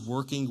God is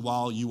working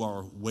while you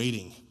are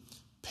waiting,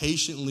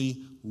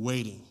 patiently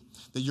waiting.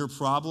 That your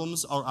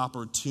problems are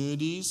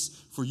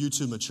opportunities for you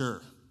to mature.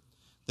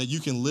 That you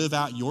can live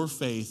out your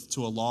faith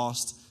to a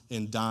lost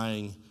and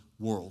dying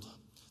world.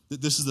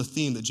 This is the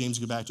theme that James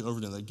go back to over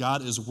again. That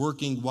God is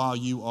working while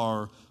you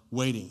are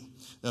waiting.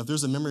 Now, if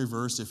there's a memory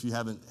verse, if you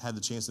haven't had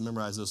the chance to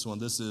memorize this one,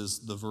 this is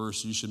the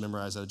verse you should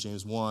memorize out of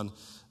James 1,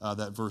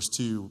 that verse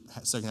 2,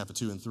 second half of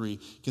 2 and 3.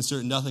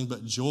 Consider nothing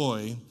but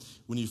joy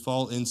when you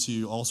fall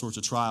into all sorts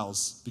of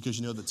trials because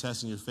you know that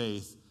testing your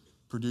faith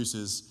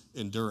produces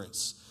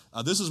endurance.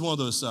 This is one of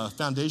those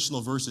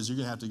foundational verses you're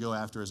going to have to go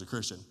after as a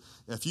Christian.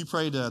 If you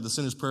prayed the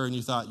sinner's prayer and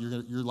you thought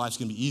your life's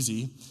going to be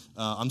easy,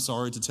 I'm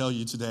sorry to tell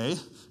you today,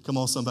 come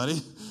on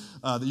somebody,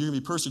 that you're going to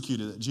be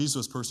persecuted, that Jesus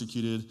was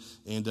persecuted,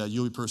 and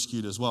you'll be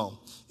persecuted as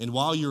well. And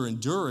while you're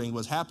enduring,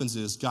 what happens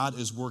is God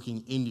is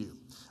working in you.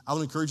 I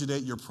would encourage you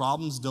today, your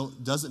problems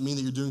doesn't mean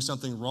that you're doing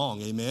something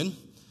wrong, amen?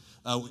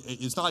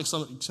 It's not like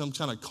some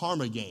kind of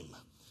karma game.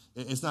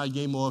 It's not a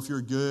game, well, if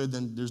you're good,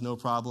 then there's no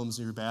problems.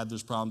 If you're bad,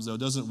 there's problems. No, it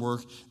doesn't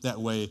work that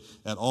way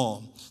at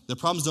all. The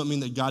problems don't mean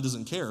that God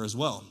doesn't care as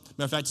well.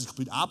 Matter of fact, it's the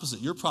complete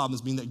opposite. Your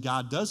problems mean that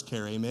God does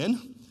care,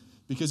 amen?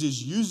 Because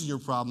he's using your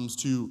problems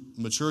to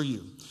mature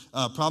you.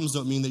 Problems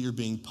don't mean that you're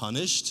being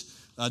punished.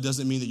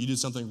 Doesn't mean that you did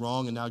something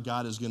wrong and now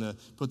God is going to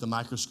put the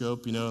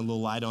microscope, and a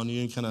little light on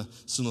you and kind of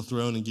sit on the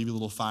throne and give you a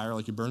little fire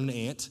like you're burning an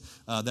ant.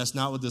 That's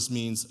not what this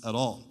means at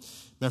all.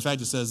 Matter of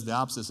fact, it says the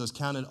opposite. It says,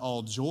 count it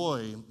all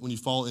joy when you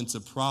fall into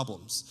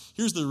problems.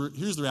 Here's the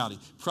reality.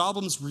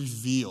 Problems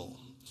reveal.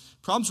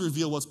 Problems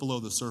reveal what's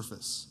below the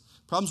surface.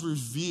 Problems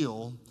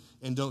reveal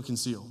and don't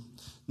conceal.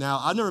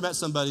 Now, I've never met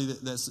somebody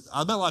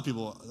I've met a lot of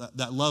people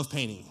that love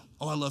painting.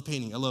 Oh, I love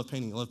painting, I love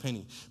painting, I love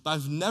painting. But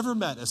I've never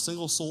met a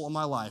single soul in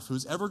my life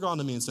who's ever gone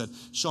to me and said,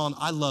 Sean,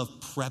 I love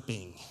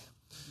prepping.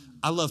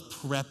 I love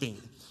prepping.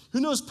 Who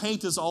knows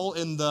paint is all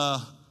in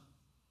the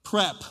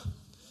prep?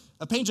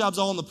 A paint job's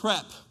all in the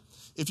prep.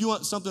 If you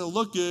want something to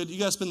look good, you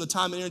got to spend the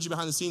time and energy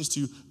behind the scenes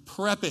to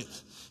prep it.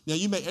 Now,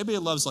 everybody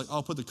loves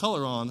I'll put the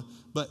color on,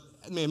 but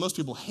man, most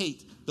people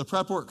hate the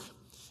prep work.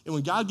 And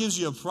when God gives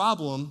you a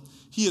problem,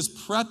 he is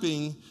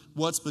prepping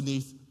what's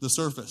beneath the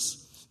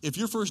surface. If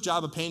your first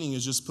job of painting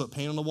is just put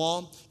paint on the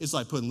wall, it's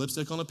like putting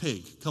lipstick on a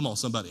pig. Come on,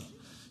 somebody.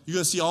 You're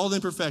going to see all the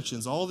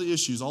imperfections, all the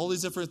issues, all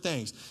these different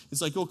things.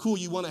 It's like, oh, cool,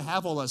 you want to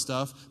have all that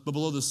stuff, but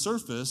below the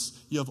surface,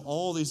 you have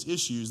all these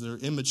issues that are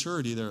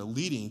immaturity that are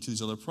leading to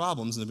these other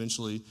problems, and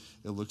eventually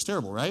it looks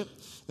terrible, right?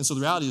 And so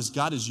the reality is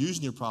God is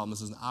using your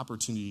problems as an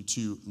opportunity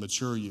to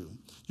mature you.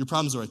 Your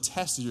problems are a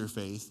test of your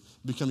faith,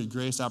 become your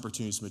greatest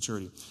opportunities to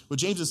maturity. What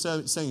James is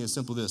saying is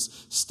simply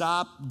this: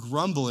 stop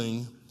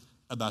grumbling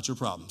about your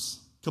problems.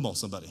 Come on,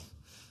 somebody.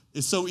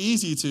 It's so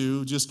easy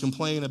to just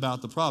complain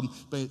about the problem,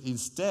 but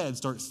instead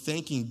start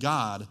thanking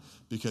God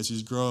because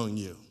he's growing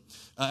you.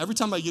 Every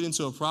time I get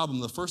into a problem,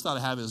 the first thought I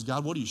have is,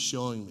 God, what are you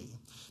showing me?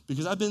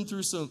 Because I've been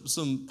through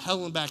some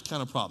hell and back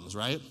kind of problems,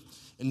 right?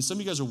 And some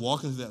of you guys are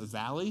walking through that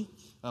valley,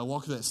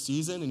 walking through that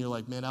season, and you're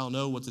like, man, I don't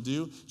know what to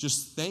do.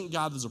 Just thank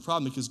God there's a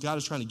problem, because God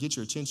is trying to get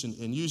your attention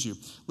and use you.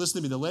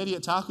 Listen to me, the lady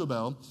at Taco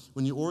Bell,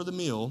 when you order the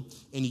meal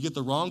and you get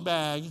the wrong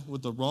bag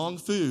with the wrong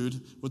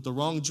food, with the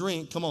wrong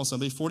drink, come on,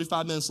 somebody,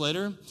 45 minutes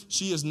later,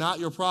 she is not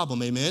your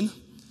problem, amen?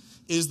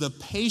 It is the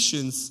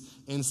patience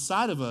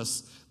inside of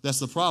us that's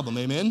the problem,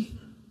 amen?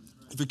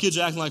 If your kids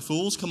are acting like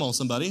fools, come on,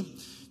 somebody.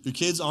 Your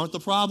kids aren't the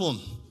problem.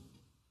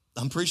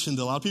 I'm preaching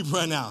to a lot of people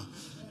right now.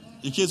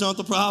 Your kids aren't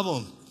the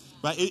problem,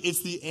 right?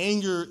 It's the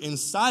anger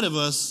inside of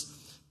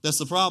us that's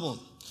the problem.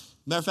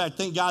 Matter of fact,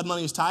 thank God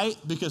money is tight,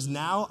 because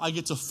now I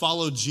get to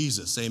follow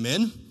Jesus,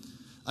 amen?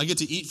 I get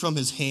to eat from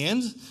his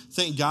hand.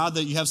 Thank God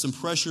that you have some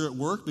pressure at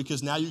work,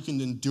 because now you can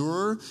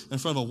endure in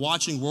front of a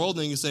watching world,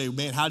 and you can say,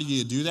 man, how do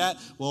you do that?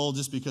 Well,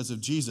 just because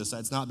of Jesus.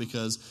 That's not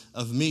because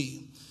of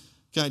me.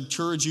 Can I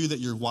encourage you that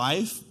your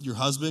wife, your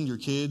husband, your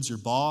kids, your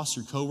boss,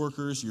 your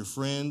coworkers, your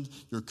friend,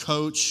 your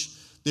coach,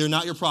 they're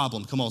not your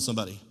problem. Come on,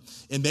 somebody.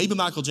 And maybe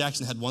Michael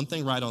Jackson had one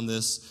thing right on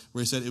this,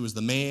 where he said it was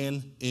the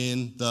man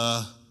in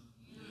the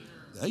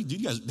mirror. Hey,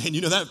 you guys, man,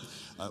 you know that?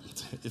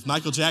 If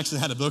Michael Jackson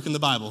had a book in the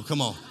Bible, come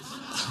on.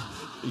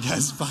 You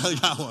guys finally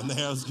got one there.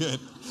 That was good.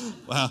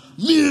 Wow.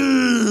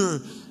 Mirror,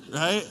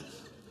 right?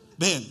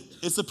 Man,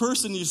 it's the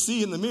person you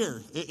see in the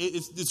mirror.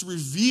 It's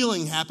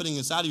revealing happening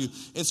inside of you.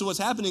 And so what's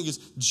happening is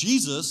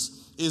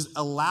Jesus is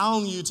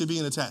allowing you to be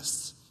in a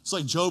test. It's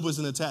like Job was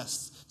in a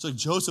test. It's like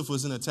Joseph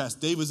was in a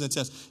test. David was in a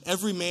test.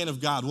 Every man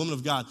of God, woman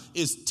of God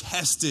is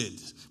tested,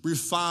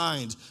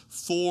 refined,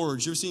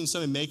 forged. You ever seen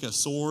somebody make a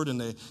sword and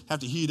they have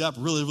to heat it up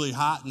really, really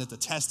hot and they have to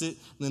test it,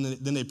 and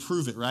then they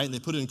prove it, right? And they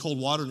put it in cold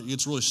water and it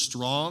gets really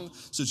strong,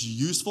 so it's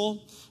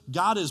useful.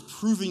 God is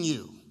proving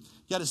you.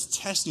 God is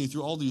testing you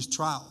through all these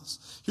trials.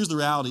 Here's the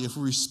reality. If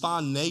we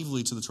respond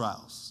negatively to the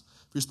trials,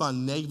 if we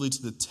respond negatively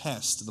to the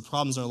test, the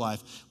problems in our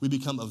life, we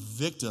become a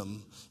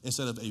victim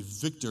instead of a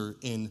victor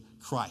in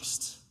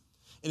Christ.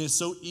 And it's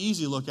so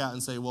easy to look out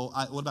and say, well,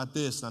 what about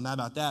this? And I'm mad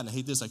about that, and I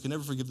hate this. I can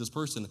never forgive this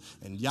person,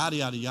 and yada,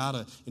 yada,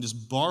 yada, and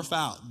just barf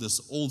out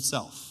this old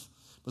self.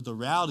 But the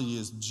reality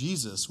is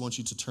Jesus wants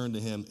you to turn to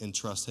him and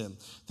trust him.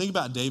 Think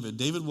about David.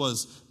 David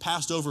was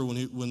passed over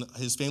when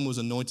his family was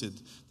anointed.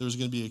 There was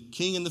going to be a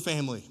king in the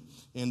family.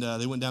 And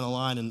they went down the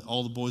line, and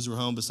all the boys were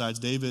home besides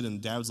David,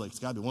 and Dad was like, it's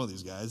got to be one of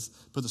these guys.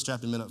 Put the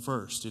strapping men up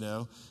first, you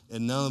know.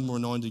 And none of them were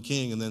anointed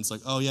king. And then it's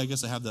like, oh, yeah, I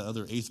guess I have the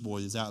other eighth boy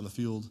that's out in the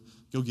field.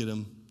 Go get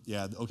him.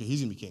 Yeah, okay,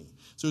 he's going to be king.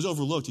 So he's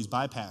overlooked. He's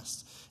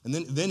bypassed. And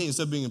then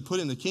instead of being put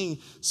in the king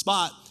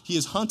spot, he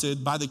is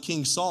hunted by the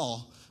king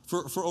Saul.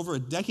 For over a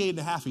decade and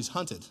a half, he's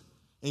hunted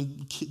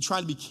and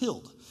trying to be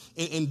killed.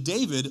 And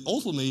David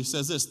ultimately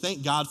says this,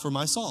 thank God for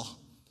my Saul.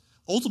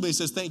 Ultimately he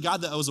says, thank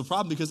God that was a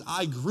problem, because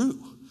I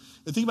grew.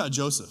 And think about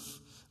Joseph.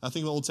 I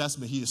think in the Old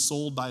Testament, he is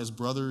sold by his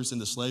brothers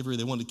into slavery.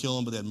 They wanted to kill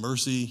him, but they had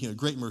mercy,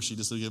 great mercy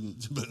just to give him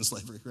to put in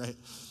slavery, right?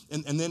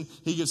 And then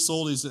he gets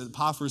sold. He's at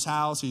Potiphar's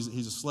house. He's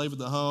a slave at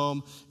the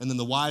home. And then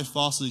the wife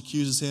falsely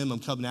accuses him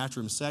of coming after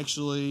him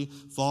sexually,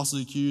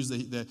 falsely accused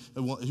that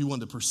he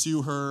wanted to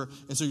pursue her.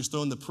 And so he's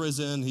thrown into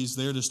prison. He's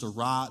there just to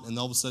rot. And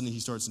all of a sudden, he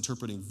starts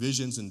interpreting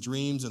visions and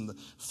dreams. And the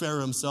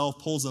Pharaoh himself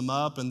pulls him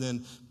up and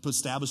then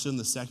establishes him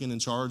the second in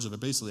charge of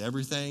basically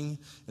everything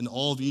in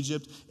all of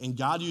Egypt. And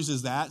God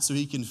uses that so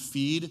he can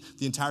feed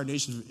the entire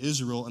nation of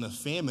Israel in a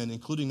famine,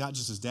 including not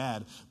just his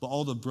dad, but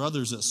all the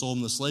brothers that sold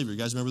him to slavery. You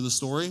guys remember the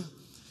story?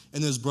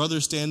 And his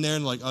brothers stand there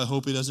and like, I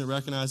hope he doesn't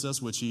recognize us,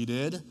 which he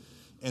did.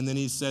 And then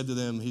he said to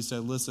them, he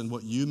said, listen,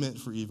 what you meant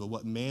for evil,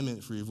 what man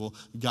meant for evil,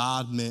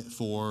 God meant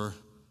for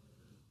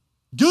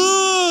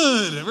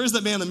good. Where's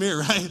that man in the mirror,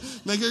 right?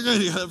 Make it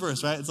good. You got that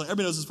verse, right? It's like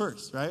everybody knows this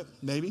verse, right?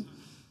 Maybe.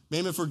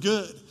 Man meant for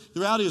good.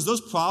 The reality is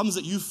those problems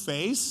that you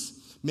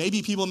face,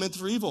 maybe people meant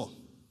for evil.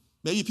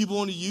 Maybe people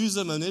want to use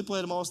them,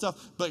 manipulate them, all this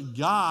stuff. But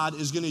God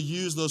is going to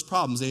use those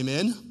problems,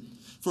 amen?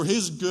 For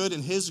his good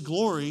and his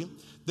glory,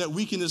 that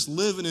we can just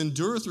live and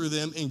endure through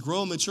them and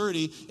grow in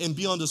maturity and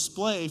be on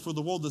display for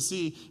the world to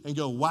see and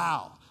go,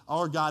 wow,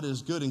 our God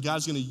is good, and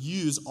God's going to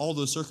use all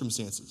those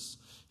circumstances.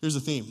 Here's the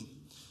theme.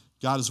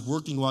 God is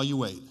working while you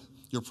wait.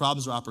 Your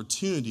problems are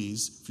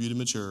opportunities for you to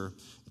mature,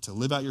 to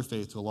live out your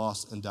faith to a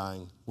lost and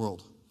dying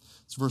world.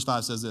 So verse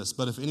 5 says this,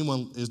 but if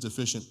anyone is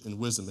deficient in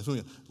wisdom, if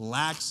anyone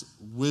lacks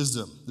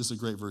wisdom, this is a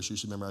great verse you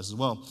should memorize as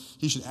well,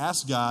 he should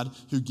ask God,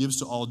 who gives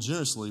to all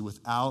generously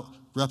without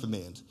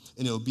reprimand,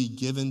 and it will be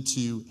given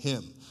to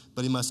him.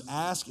 But he must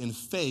ask in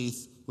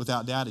faith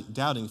without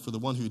doubting, for the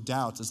one who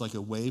doubts is like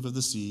a wave of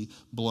the sea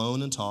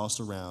blown and tossed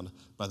around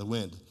by the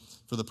wind.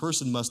 For the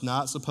person must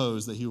not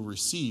suppose that he will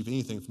receive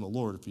anything from the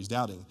Lord if he's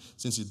doubting,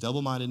 since he's a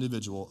double-minded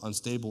individual,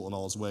 unstable in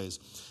all his ways.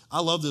 I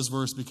love this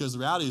verse because the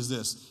reality is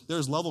this.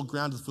 There's level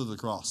ground at the foot of the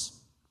cross.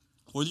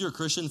 Whether you're a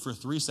Christian for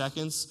 3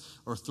 seconds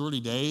or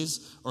 30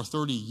 days or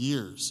 30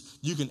 years,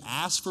 you can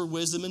ask for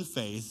wisdom and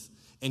faith,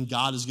 and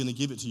God is going to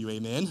give it to you.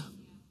 Amen?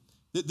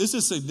 This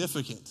is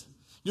significant.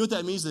 You know what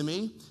that means to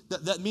me?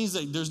 That means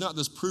that there's not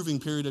this proving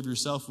period of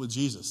yourself with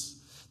Jesus.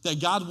 That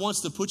God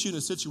wants to put you in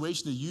a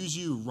situation to use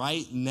you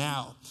right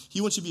now. He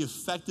wants you to be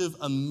effective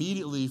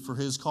immediately for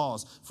his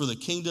cause, for the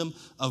kingdom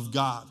of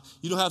God.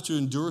 You don't have to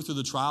endure through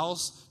the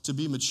trials to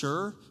be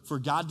mature, for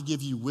God to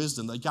give you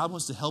wisdom. That God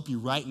wants to help you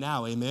right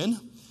now, amen?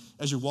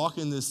 As you're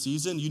walking this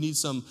season, you need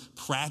some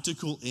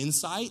practical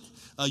insight.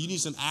 You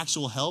need some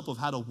actual help of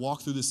how to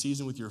walk through this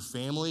season with your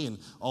family and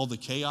all the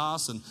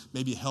chaos and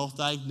maybe a health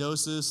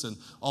diagnosis and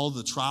all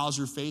the trials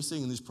you're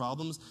facing and these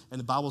problems. And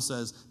the Bible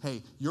says,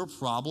 hey, your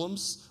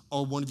problems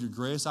are one of your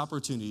greatest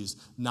opportunities,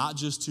 not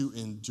just to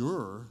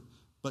endure,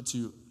 but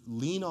to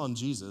lean on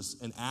Jesus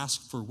and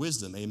ask for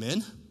wisdom,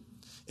 amen?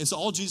 And so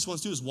all Jesus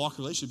wants to do is walk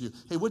a relationship with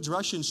you. Hey, what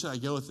direction should I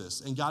go with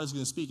this? And God is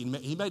going to speak. And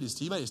he might just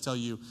tell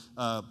you,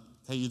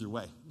 hey, either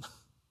way,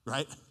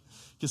 right?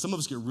 Because some of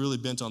us get really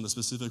bent on the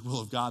specific will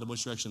of God and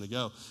which direction to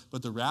go.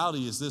 But the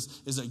reality is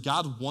this, is that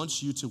God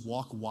wants you to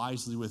walk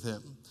wisely with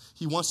him.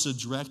 He wants to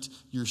direct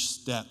your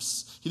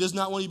steps. He does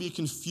not want you to be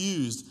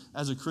confused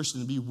as a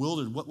Christian and be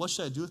bewildered. What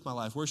should I do with my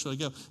life? Where should I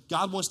go?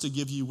 God wants to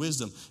give you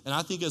wisdom. And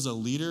I think as a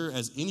leader,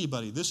 as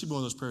anybody, this should be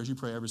one of those prayers you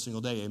pray every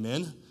single day,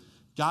 amen?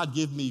 God,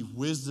 give me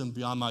wisdom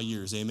beyond my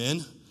years,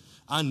 amen?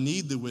 I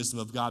need the wisdom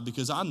of God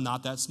because I'm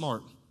not that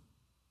smart.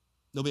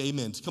 Nobody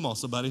amen. Come on,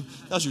 somebody.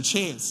 That's your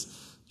chance.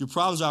 Your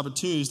problems are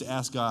opportunities to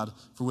ask God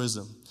for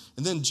wisdom.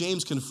 And then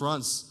James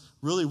confronts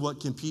really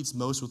what competes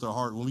most with our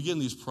heart. When we get in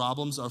these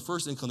problems, our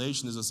first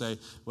inclination is to say,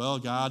 well,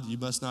 God, you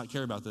must not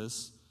care about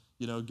this.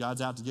 You know,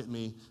 God's out to get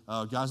me.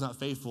 God's not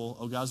faithful.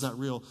 Oh, God's not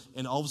real.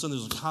 And all of a sudden,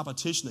 there's a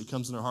competition that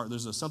comes in our heart.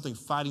 There's something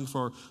fighting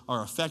for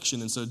our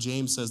affection. And so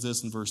James says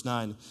this in verse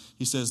 9.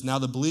 He says, now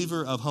the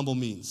believer of humble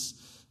means.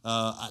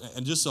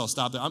 And just so I'll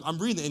stop there. I'm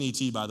reading the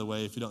NET, by the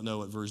way, if you don't know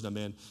what version I'm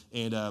in.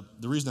 And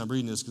the reason I'm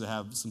reading this is because I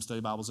have some study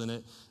Bibles in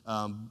it.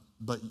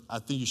 But I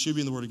think you should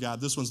be in the Word of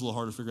God. This one's a little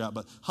harder to figure out.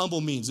 But humble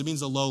means, it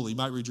means the lowly. You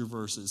might read your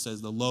verse. It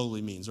says the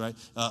lowly means, right?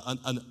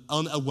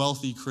 A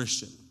wealthy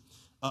Christian,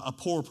 a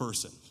poor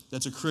person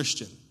that's a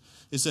Christian.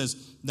 It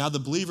says, now the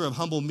believer of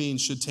humble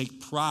means should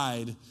take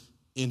pride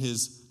in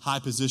his high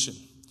position.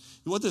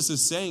 What this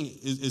is saying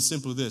is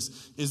simply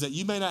this, is that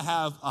you may not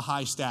have a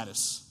high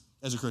status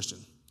as a Christian.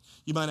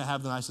 You might not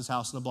have the nicest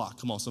house in the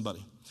block. Come on,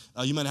 somebody.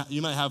 You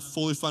might have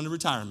fully funded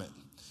retirement.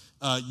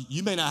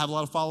 You may not have a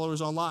lot of followers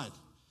online.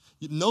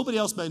 Nobody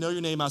else may know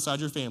your name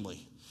outside your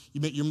family.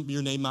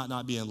 Your name might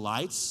not be in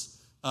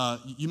lights.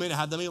 You may not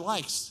have that many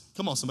likes.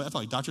 Come on, somebody. I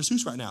feel like Dr.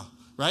 Seuss right now,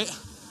 right?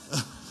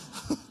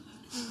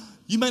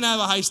 You may not have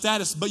a high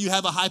status, but you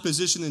have a high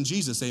position in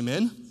Jesus,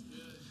 amen?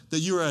 That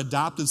you are an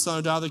adopted son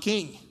or daughter of the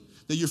King.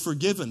 That you're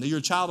forgiven. That you're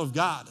a child of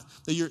God.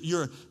 That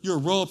you're a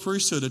royal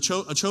priesthood, a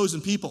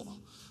chosen people.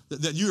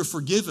 That you are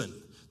forgiven,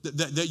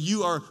 that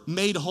you are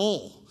made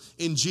whole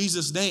in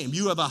Jesus' name.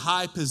 You have a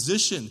high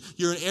position.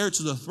 You're an heir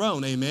to the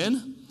throne,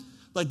 amen?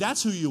 Like,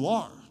 that's who you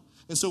are.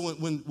 And so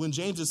when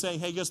James is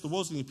saying, hey, I guess the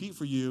world's going to compete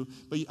for you,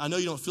 but I know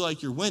you don't feel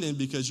like you're winning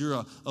because you're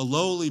a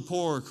lowly,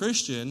 poor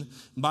Christian.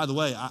 And by the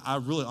way,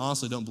 I really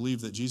honestly don't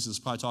believe that Jesus is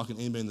probably talking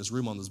to anybody in this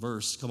room on this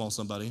verse. Come on,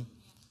 somebody.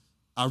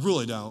 I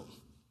really don't.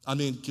 I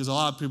mean, because a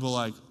lot of people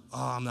are like,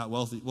 oh, I'm not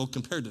wealthy. Well,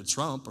 compared to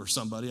Trump or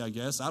somebody, I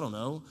guess. I don't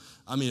know.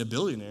 I mean, a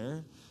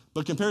billionaire.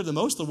 But compared to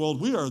most of the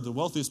world, we are the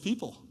wealthiest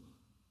people.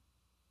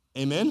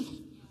 Amen?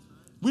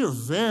 We are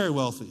very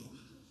wealthy.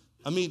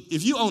 I mean,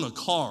 if you own a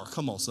car,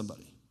 come on,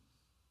 somebody.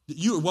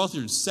 You are wealthier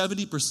than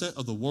 70%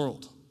 of the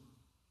world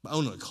by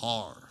owning a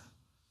car.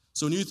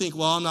 So when you think,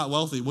 well, I'm not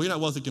wealthy, well, you're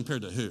not wealthy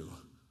compared to who?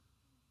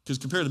 Because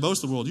compared to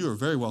most of the world, you are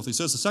very wealthy.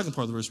 So it's the second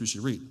part of the verse we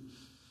should read.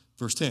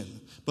 Verse 10.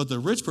 But the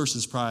rich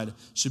person's pride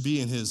should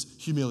be in his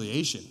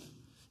humiliation.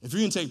 If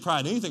you're going to take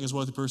pride in anything as a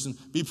wealthy person,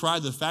 be pride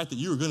in the fact that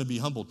you are going to be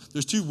humbled.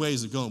 There's two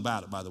ways of going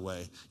about it, by the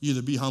way. You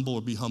either be humble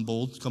or be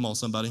humbled. Come on,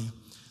 somebody.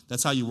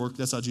 That's how you work.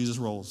 That's how Jesus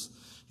rolls.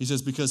 He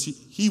says, because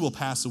he will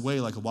pass away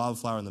like a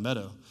wildflower in the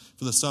meadow.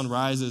 For the sun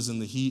rises in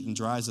the heat and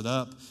dries it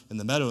up in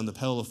the meadow, and the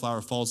petal of the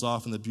flower falls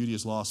off, and the beauty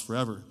is lost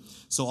forever.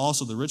 So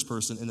also the rich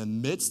person, in the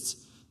midst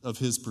of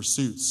his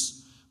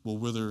pursuits, will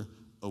wither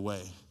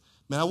away.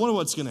 Man, I wonder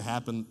what's going to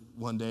happen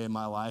one day in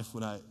my life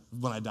when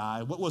I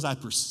die. What was I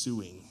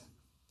pursuing?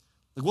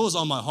 Like, what was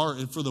on my heart?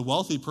 And for the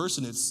wealthy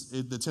person,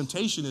 the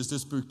temptation is to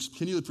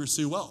continue to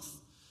pursue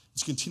wealth.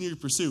 It's continue to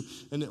pursue.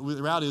 And the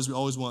reality is we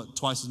always want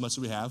twice as much as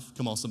we have.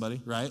 Come on,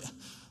 somebody, right?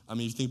 I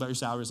mean, you think about your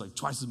salary, it's like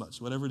twice as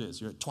much, whatever it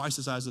is. You're at twice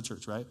the size of the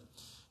church, right?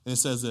 And it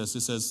says this.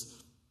 It says,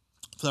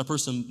 for that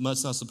person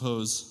must not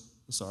suppose,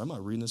 sorry, I'm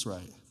not reading this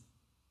right.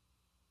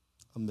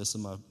 I'm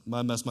messing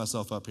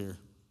myself up here.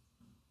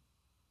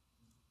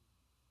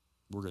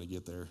 We're going to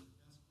get there.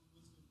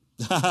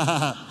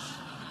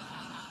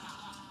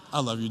 I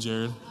love you,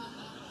 Jared.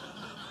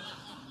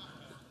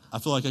 I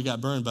feel like I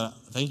got burned, but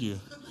thank you.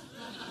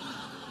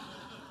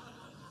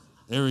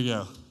 There we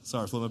go.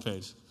 Sorry, flip my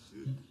page.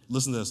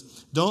 Listen to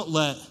this. Don't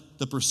let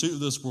the pursuit of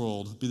this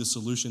world be the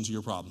solution to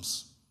your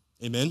problems.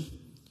 Amen?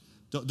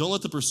 Don't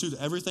let the pursuit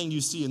of everything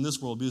you see in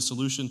this world be the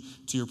solution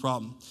to your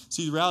problem.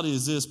 See, the reality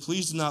is this.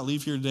 Please do not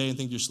leave here today and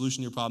think your solution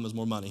to your problem is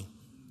more money.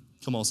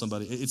 Come on,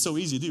 somebody. It's so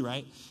easy to do,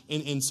 right?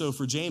 And so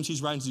for James,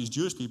 he's writing to these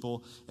Jewish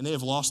people, and they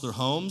have lost their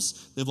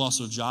homes, they've lost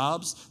their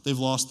jobs, they've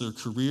lost their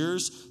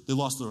careers, they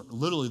lost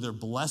literally their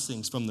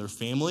blessings from their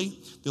family,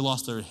 they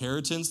lost their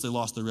inheritance, they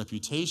lost their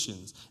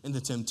reputations. And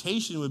the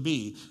temptation would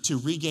be to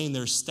regain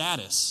their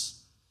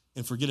status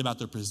and forget about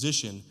their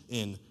position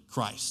in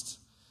Christ.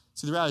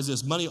 See, the reality is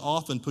this: money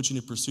often puts you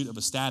in pursuit of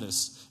a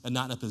status and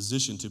not in a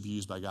position to be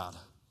used by God.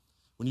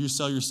 When you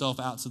sell yourself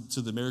out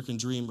to the American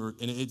dream,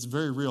 and it's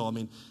very real. I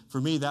mean, for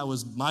me, that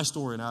was my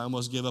story, and I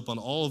almost gave up on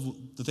all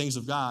of the things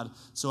of God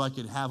so I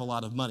could have a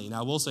lot of money. Now,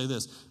 I will say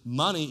this: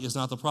 money is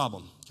not the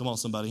problem. Come on,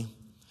 somebody.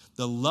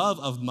 The love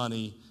of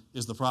money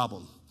is the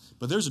problem.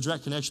 But there's a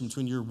direct connection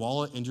between your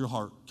wallet and your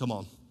heart. Come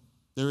on.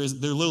 There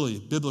literally,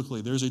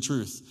 biblically, there's a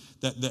truth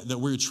that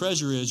where your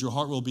treasure is, your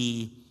heart will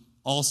be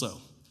also.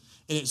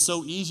 And it's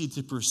so easy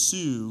to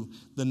pursue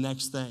the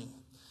next thing.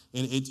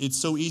 And it's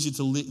so easy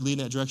to lead in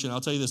that direction. I'll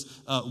tell you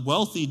this,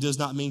 wealthy does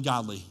not mean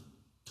godly.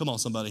 Come on,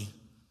 somebody.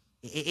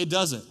 It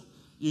doesn't.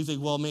 You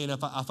think, well, man,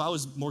 if I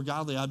was more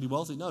godly, I'd be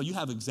wealthy. No, you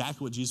have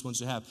exactly what Jesus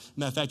wants you to have.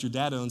 Matter of fact, your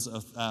dad owns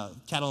a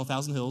cattle on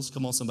 1,000 hills.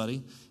 Come on,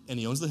 somebody. And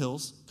he owns the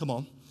hills. Come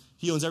on.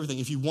 He owns everything.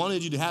 If he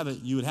wanted you to have it,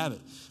 you would have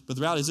it. But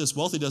the reality is this: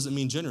 wealthy doesn't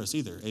mean generous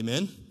either.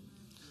 Amen?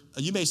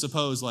 You may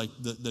suppose like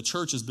the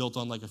church is built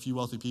on like a few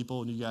wealthy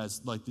people, and you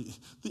guys like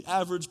the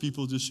average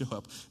people just show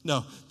up.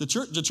 No, the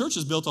church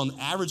is built on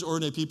average,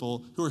 ordinary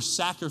people who are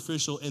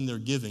sacrificial in their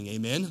giving.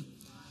 Amen.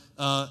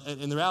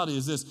 And the reality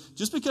is this: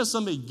 just because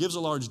somebody gives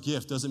a large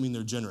gift doesn't mean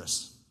they're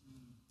generous.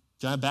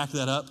 Can I back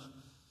that up?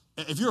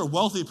 If you're a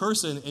wealthy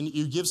person and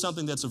you give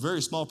something that's a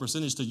very small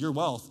percentage to your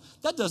wealth,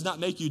 that does not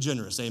make you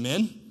generous.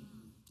 Amen.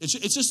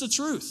 It's just the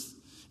truth.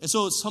 And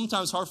so it's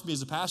sometimes hard for me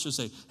as a pastor to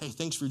say, hey,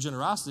 thanks for your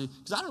generosity,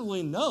 because I don't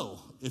really know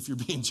if you're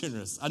being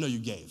generous. I know you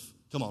gave.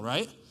 Come on,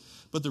 right?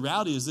 But the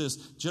reality is this: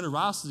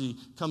 generosity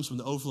comes from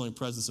the overflowing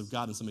presence of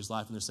God in somebody's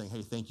life, and they're saying,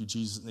 hey, thank you,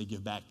 Jesus, and they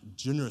give back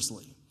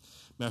generously.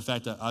 Matter of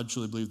fact, I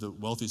truly believe the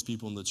wealthiest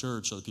people in the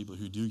church are the people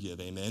who do give,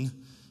 amen,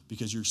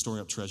 because you're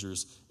storing up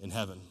treasures in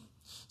heaven.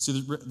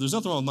 See, there's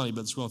nothing wrong with money,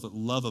 but it's wrong with the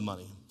love of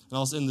money. And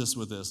I'll end this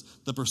with this: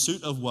 the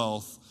pursuit of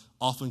wealth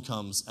often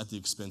comes at the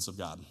expense of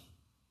God.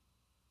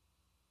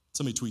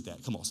 Somebody tweet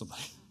that. Come on,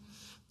 somebody.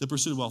 The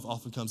pursuit of wealth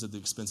often comes at the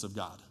expense of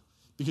God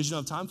because you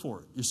don't have time for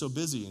it. You're so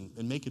busy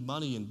and making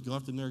money and going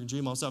after the American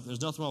dream, all stuff. There's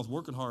nothing wrong with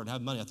working hard and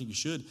having money. I think you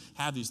should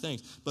have these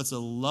things. But it's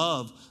the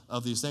love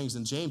of these things.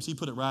 And James, he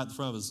put it right in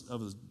front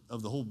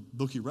of the whole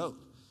book he wrote,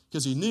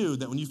 because he knew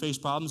that when you face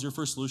problems, your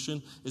first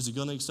solution is to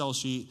go on an Excel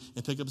sheet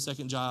and pick up a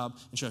second job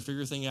and try to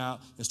figure a thing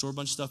out and store a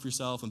bunch of stuff for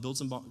yourself and build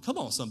some Come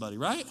on, somebody,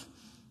 right?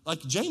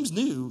 Like James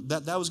knew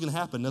that was going to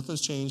happen.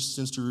 Nothing's changed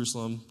since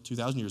Jerusalem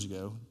 2,000 years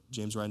ago.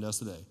 James writing to us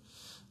today.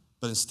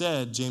 But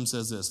instead, James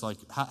says this, like,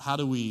 how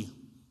do we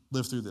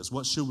live through this?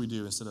 What should we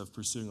do instead of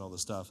pursuing all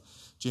this stuff?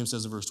 James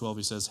says in verse 12,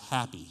 he says,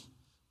 happy,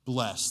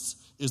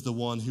 blessed is the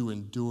one who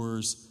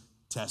endures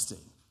testing.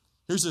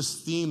 Here's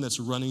this theme that's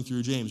running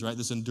through James, right?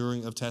 This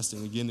enduring of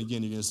testing. Again and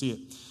again, you're going to see it.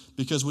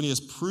 Because when he has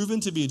proven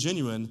to be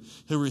genuine,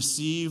 he'll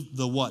receive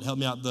the what? Help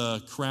me out.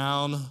 The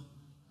crown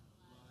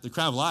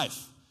of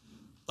life.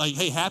 Like,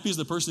 hey, happy is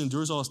the person who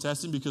endures all this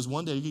testing, because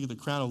one day you can get the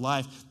crown of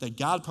life that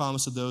God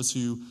promised to those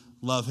who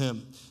love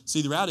him.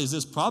 See, the reality is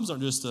this: problems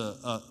aren't just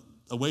a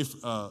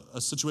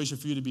situation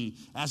for you to be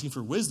asking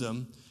for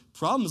wisdom.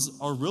 Problems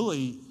are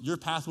really your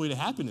pathway to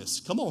happiness.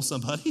 Come on,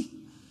 somebody.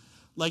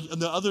 Like,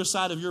 the other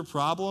side of your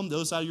problem, the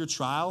other side of your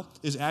trial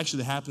is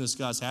actually the happiness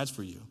God has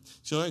for you.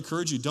 So I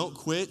encourage you, don't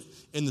quit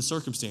in the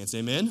circumstance.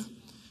 Amen?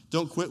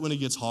 Don't quit when it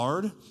gets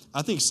hard.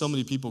 I think so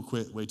many people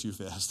quit way too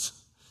fast.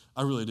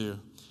 I really do.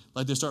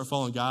 Like, they start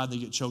following God, they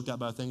get choked out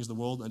by things in the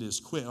world, and they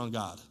just quit on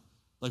God.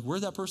 Like,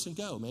 where'd that person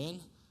go, man?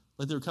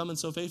 Like, they were coming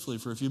so faithfully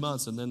for a few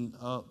months, and then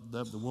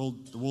the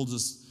world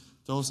just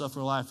throwing stuff in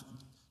their life.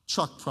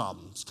 Truck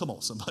problems. Come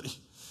on, somebody.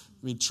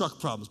 I mean, truck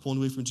problems, pulling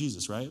away from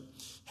Jesus, right?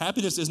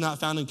 Happiness is not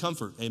found in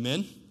comfort.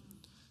 Amen?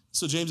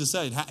 So James has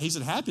said, he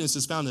said, happiness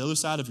is found on the other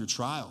side of your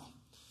trial.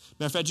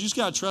 Matter of fact, you just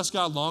got to trust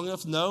God long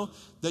enough to know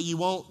that you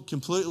won't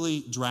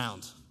completely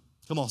drown.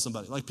 Come on,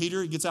 somebody. Like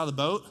Peter, he gets out of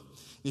the boat,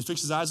 and he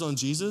fixes his eyes on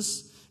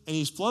Jesus, and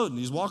he's floating.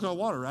 He's walking on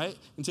water, right?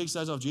 And takes his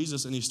eyes off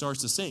Jesus, and he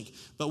starts to sink.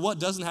 But what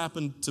doesn't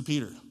happen to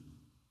Peter?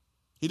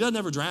 He doesn't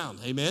ever drown.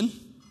 Amen?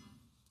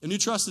 And you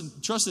trust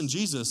in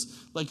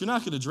Jesus, like, you're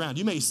not going to drown.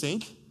 You may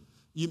sink.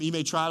 You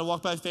may try to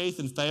walk by faith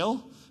and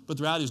fail, but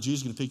the reality is Jesus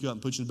is going to pick you up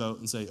and put you in the boat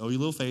and say, oh, you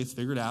little faith,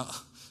 figure it out.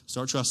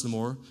 Start trusting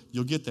more.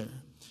 You'll get there.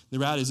 The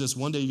reality is this: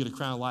 one day you get a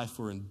crown of life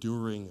for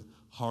enduring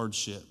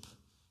hardship.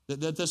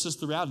 That's just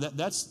the reality.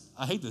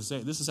 I hate to say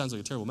it. This sounds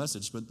like a terrible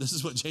message, but this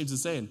is what James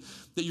is saying.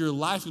 That your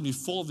life can be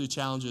full of these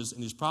challenges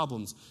and these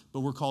problems,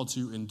 but we're called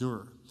to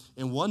endure.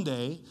 And one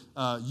day,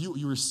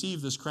 you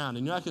receive this crown,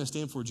 and you're not going to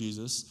stand for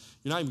Jesus.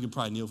 You're not even going to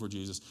probably kneel for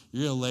Jesus.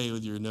 You're going to lay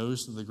with your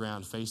nose to the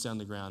ground, face down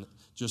to the ground,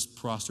 just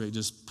prostrate,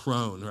 just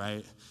prone,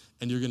 right?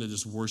 And you're going to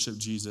just worship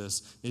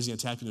Jesus. He's going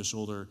to tap you on the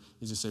shoulder.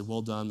 He's going to say,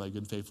 well done, my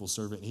good, faithful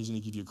servant. And he's going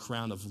to give you a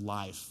crown of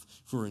life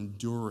for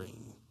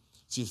enduring.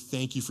 So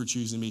thank you for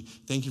choosing me.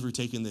 Thank you for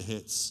taking the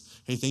hits.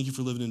 Hey, thank you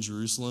for living in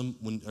Jerusalem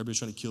when everybody's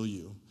trying to kill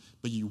you,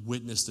 but you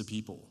witnessed to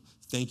people.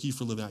 Thank you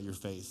for living out your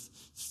faith.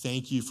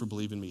 Thank you for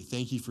believing me.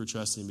 Thank you for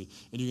trusting me.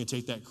 And you're going to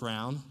take that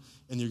crown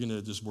and you're going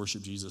to just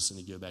worship Jesus and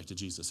you give it back to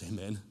Jesus.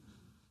 Amen.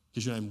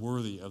 Because you're not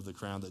worthy of the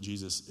crown that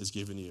Jesus has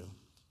given you.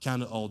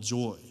 Count it all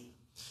joy.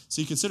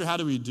 So you consider how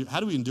do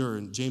we endure?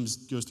 And James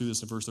goes through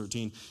this in verse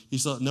 13. He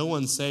said, let no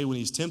one say when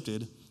he's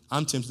tempted,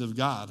 I'm tempted of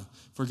God.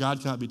 For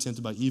God cannot be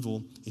tempted by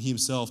evil, and he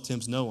himself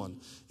tempts no one.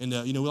 And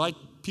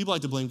people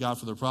like to blame God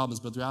for their problems,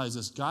 but the reality is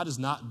this: God is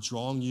not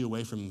drawing you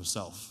away from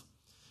himself.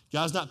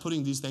 God's not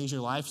putting these things in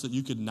your life so that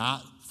you could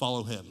not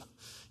follow him.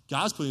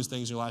 God's putting these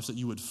things in your life so that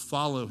you would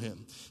follow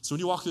him. So when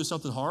you walk through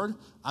something hard,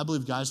 I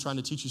believe God's trying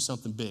to teach you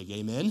something big.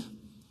 Amen?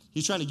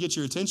 He's trying to get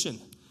your attention.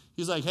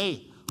 He's like,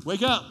 hey,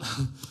 wake up.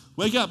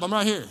 Wake up. I'm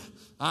right here.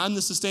 I'm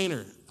the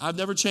sustainer. I've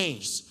never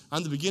changed.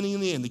 I'm the beginning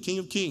and the end, the King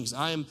of Kings.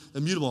 I am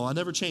immutable. I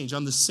never change.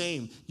 I'm the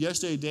same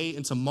yesterday, today,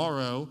 and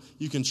tomorrow.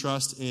 You can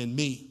trust in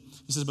me.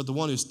 He says, but the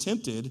one who's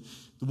tempted,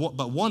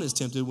 but one is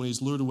tempted when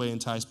he's lured away and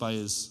enticed by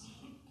his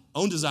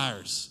own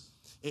desires.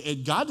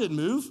 God didn't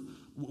move.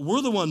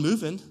 We're the one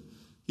moving.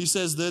 He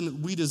says,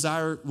 then when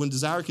desire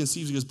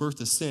conceives, it gives birth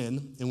to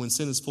sin, and when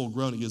sin is full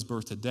grown, it gives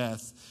birth to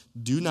death.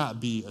 Do not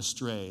be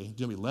astray.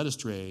 Do not be led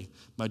astray,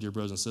 my dear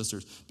brothers and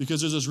sisters, because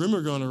there's this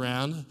rumor going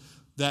around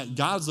that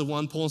God's the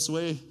one pulling us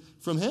away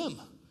from him.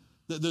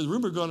 The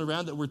rumor going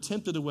around that we're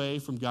tempted away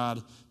from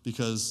God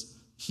because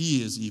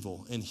he is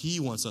evil and he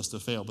wants us to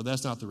fail, but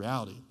that's not the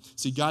reality.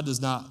 See, God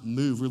does not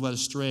move. We're led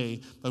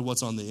astray by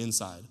what's on the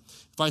inside.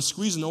 If I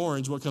squeeze an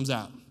orange, what comes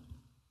out?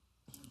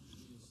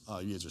 Oh,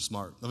 you guys are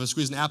smart. If I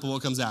squeeze an apple,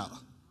 what comes out?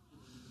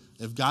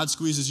 If God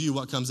squeezes you,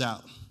 what comes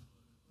out?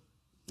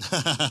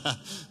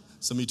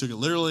 Some of you took it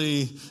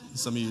literally.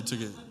 Some of you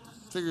took it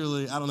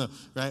figuratively. I don't know,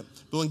 right?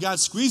 But when God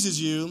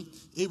squeezes you,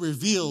 it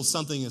reveals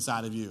something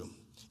inside of you.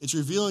 It's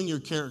revealing your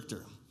character.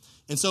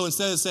 And so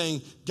instead of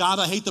saying, God,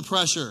 I hate the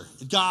pressure.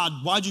 God,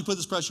 why'd you put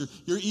this pressure?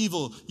 You're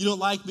evil. You don't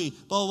like me.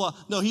 Blah, blah, blah.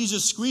 No, he's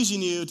just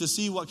squeezing you to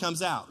see what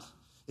comes out.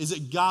 Is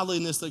it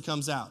godliness that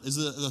comes out? Is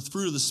it the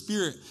fruit of the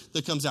Spirit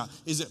that comes out?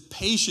 Is it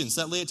patience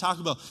that Leah talked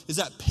about? Is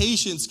that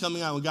patience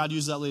coming out when God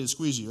uses that Leah to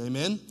squeeze you?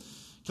 Amen?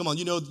 Come on,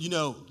 you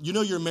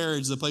know your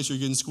marriage is the place where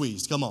you're getting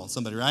squeezed. Come on,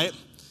 somebody, right?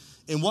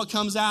 And what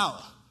comes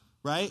out,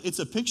 right? It's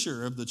a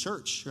picture of the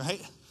church,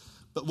 right?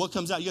 But what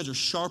comes out, you guys are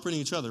sharpening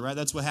each other, right?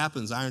 That's what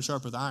happens, iron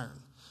sharpens iron.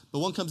 But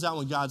what comes out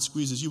when God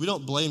squeezes you? We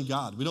don't blame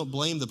God. We don't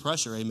blame the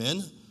pressure,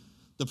 amen?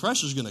 The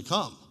pressure's going to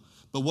come.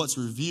 But what's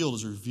revealed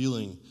is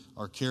revealing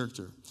our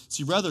character.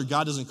 See, rather,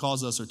 God doesn't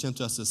cause us or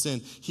tempt us to sin.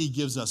 He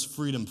gives us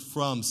freedom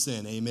from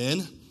sin,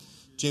 amen?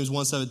 James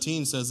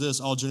 1:17 says this,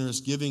 all generous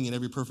giving and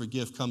every perfect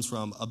gift comes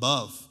from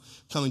above,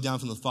 coming down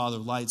from the Father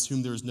of lights,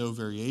 whom there is no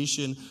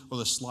variation or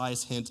the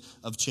slightest hint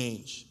of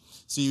change.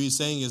 See, what he's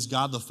saying is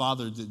God the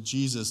Father, that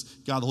Jesus,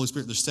 God the Holy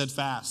Spirit, they're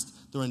steadfast,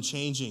 they're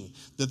unchanging,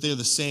 that they're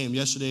the same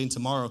yesterday and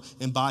tomorrow.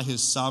 And by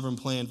his sovereign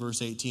plan,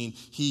 verse 18,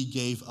 he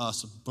gave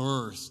us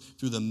birth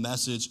through the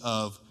message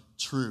of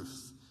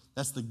truth.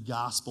 That's the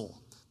gospel.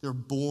 They're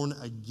born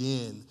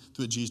again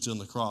through what Jesus did on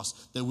the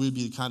cross, that we would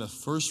be the kind of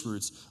first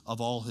fruits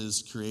of all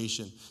his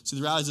creation. See,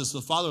 the reality is this,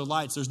 the Father of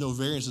lights, there's no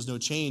variance, there's no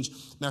change.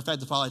 Matter of fact,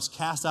 the Father of lights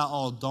cast out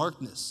all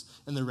darkness.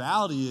 And the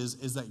reality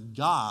is that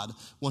God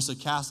wants to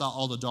cast out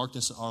all the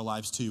darkness in our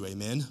lives too,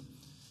 amen?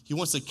 He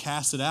wants to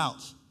cast it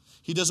out.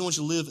 He doesn't want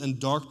you to live in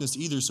darkness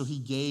either, so he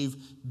gave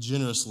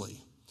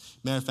generously.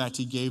 Matter of fact,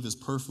 he gave his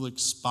perfect,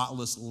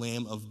 spotless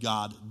Lamb of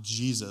God,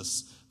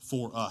 Jesus,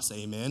 for us,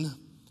 amen?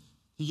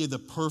 He gave the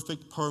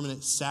perfect,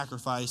 permanent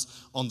sacrifice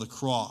on the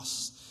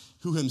cross,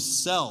 who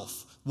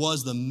himself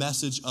was the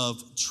message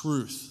of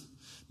truth.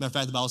 Matter of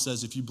fact, the Bible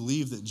says if you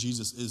believe that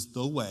Jesus is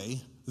the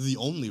way, the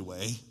only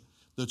way,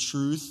 the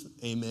truth,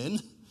 amen,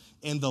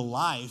 and the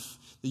life,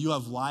 that you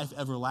have life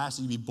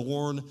everlasting, you be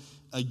born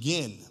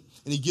again.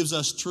 And he gives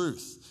us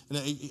truth. And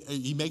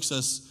he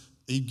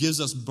gives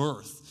us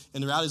birth.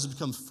 And the reality is to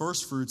become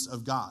first fruits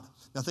of God.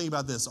 Now think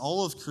about this.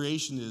 All of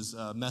creation is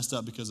messed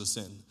up because of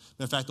sin.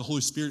 Matter of fact, the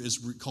Holy Spirit is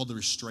called the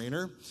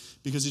restrainer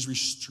because he's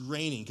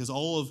restraining, because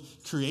all of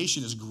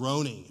creation is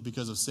groaning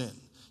because of sin.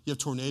 You have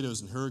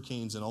tornadoes and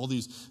hurricanes and all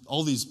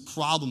these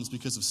problems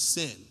because of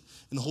sin.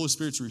 And the Holy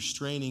Spirit's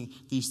restraining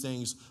these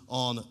things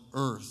on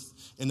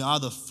earth. And now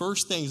the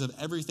first things of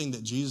everything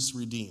that Jesus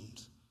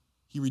redeemed,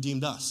 he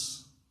redeemed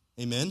us.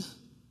 Amen?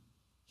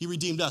 He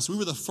redeemed us. We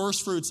were the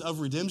first fruits of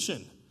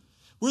redemption.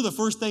 We're the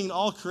first thing in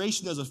all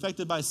creation that was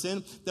affected by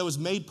sin that was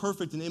made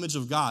perfect in the image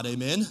of God.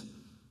 Amen?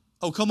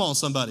 Oh, come on,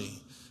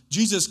 somebody.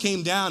 Jesus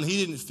came down.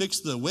 He didn't fix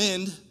the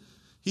wind.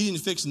 He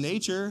didn't fix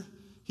nature.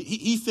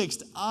 He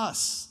fixed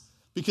us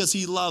because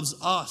he loves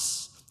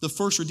us. The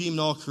first redeemed in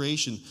all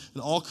creation.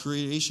 In all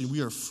creation,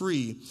 we are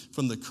free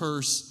from the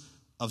curse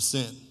of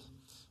sin.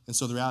 And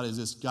so the reality is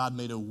this, God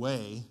made a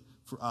way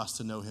for us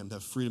to know him, to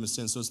have freedom of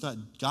sin. So it's not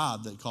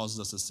God that causes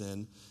us to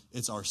sin.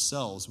 It's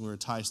ourselves when we're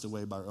enticed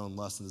away by our own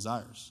lusts and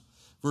desires.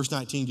 Verse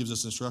 19 gives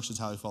us instructions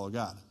how we follow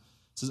God.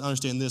 It says,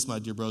 understand this, my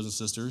dear brothers and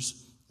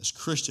sisters. As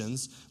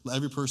Christians, let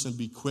every person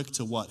be quick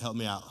to what? Help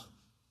me out.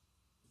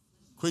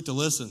 Quick to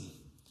listen.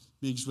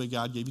 Because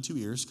God gave you 2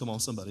 ears. Come on,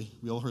 somebody.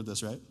 We all heard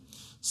this, right?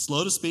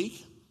 Slow to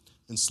speak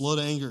and slow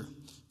to anger.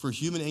 For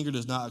human anger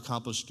does not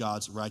accomplish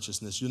God's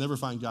righteousness. You'll never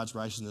find God's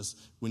righteousness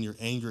when you're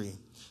angry.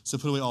 So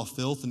put away all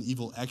filth and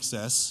evil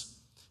excess.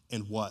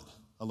 And what?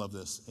 I love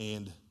this.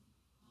 And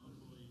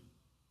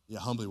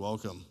humbly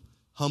welcome.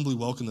 Humbly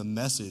welcome the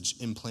message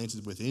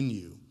implanted within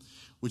you,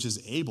 which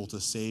is able to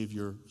save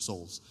your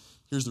souls.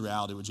 Here's the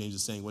reality of what James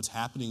is saying. What's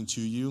happening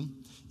to you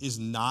is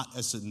not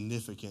as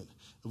significant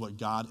as what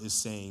God is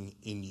saying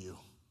in you.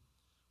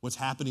 What's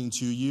happening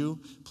to you,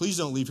 please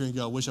don't leave here and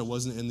go, I wish I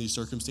wasn't in these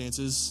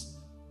circumstances.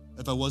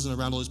 If I wasn't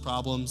around all these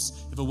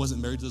problems, if I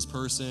wasn't married to this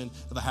person,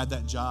 if I had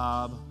that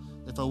job,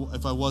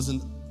 if I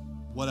wasn't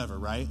whatever,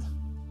 right?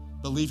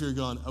 But leave here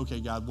going,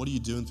 okay, God, what are you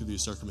doing through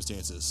these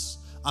circumstances?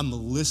 I'm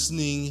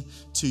listening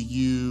to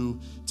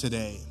you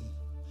today.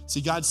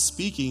 See, God's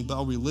speaking, but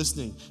are we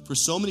listening? For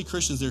so many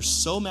Christians, they're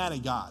so mad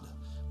at God.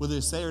 Whether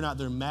they say or not,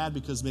 they're mad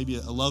because maybe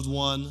a loved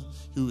one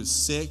who is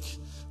sick,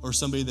 or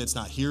somebody that's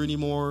not here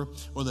anymore,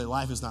 or their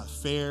life is not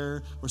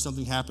fair, or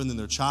something happened in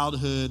their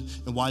childhood,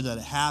 and why did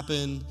it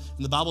happen?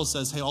 And the Bible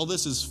says, hey, all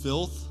this is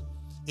filth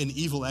and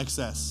evil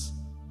excess.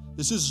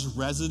 This is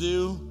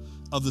residue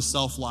of the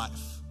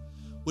self-life.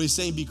 What he's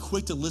saying, be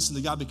quick to listen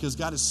to God because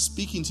God is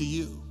speaking to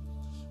you.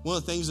 One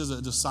of the things as a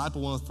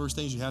disciple, one of the first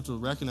things you have to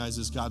recognize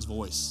is God's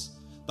voice.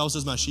 The Bible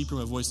says, my sheep hear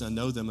my voice, and I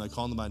know them, and I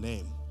call them by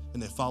name,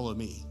 and they follow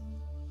me.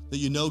 That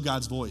you know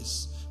God's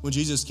voice. When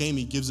Jesus came,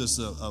 he gives us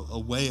a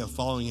way of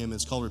following him.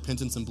 It's called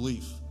repentance and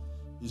belief.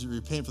 You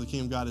repent, for the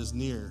kingdom of God is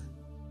near.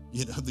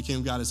 You know, the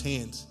kingdom of God is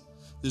hand.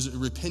 There's a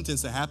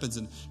repentance that happens,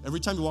 and every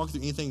time you walk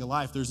through anything in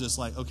life, there's this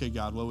like, okay,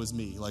 God, what was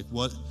me? Like,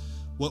 what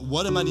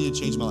am I need to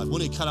change in my life? What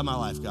do I need to cut out of my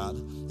life, God?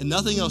 And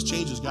nothing else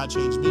changes. God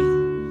changed me.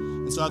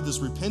 And so I have this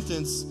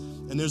repentance,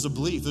 and there's a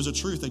belief. There's a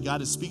truth that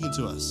God is speaking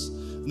to us.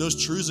 And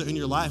those truths are in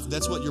your life.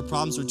 That's what your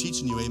problems are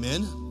teaching you,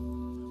 amen?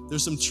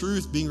 There's some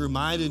truth being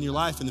reminded in your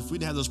life, and if we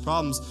didn't have those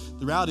problems,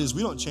 the reality is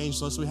we don't change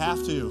unless we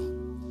have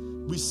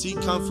to. We seek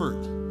comfort,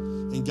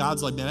 and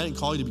God's like, man, I didn't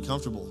call you to be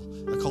comfortable.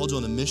 I called you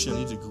on a mission. I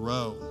need to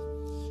grow.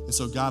 And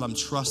so, God, I'm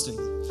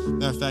trusting.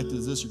 Matter of fact,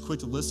 is this, you're quick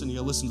to listen. You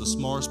got to listen to the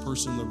smartest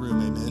person in the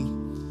room,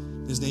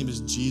 amen? His name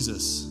is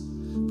Jesus.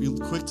 Be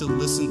quick to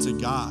listen to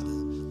God.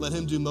 Let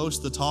him do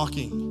most of the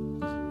talking.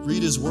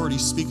 Read his word.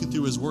 He's speaking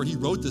through his word. He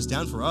wrote this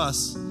down for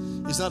us.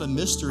 It's not a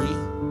mystery.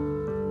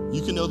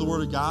 You can know the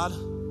word of God.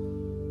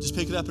 Just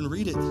pick it up and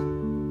read it.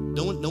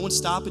 No one's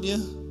stopping you.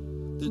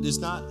 It's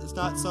not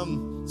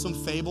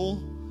some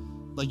fable.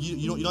 Like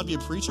you don't have to be a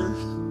preacher.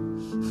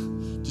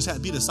 Just have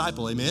to be a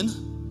disciple, amen?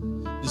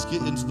 Just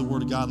get into the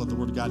word of God and let the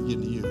word of God get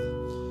into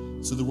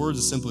you. So the word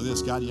is simply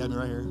this: God, you have me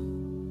right here.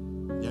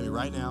 You have me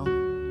right now.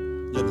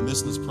 You're in the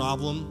midst of this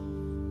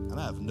problem, and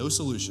I have no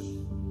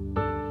solution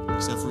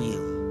except for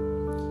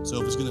you.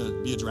 So if it's going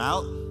to be a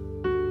drought,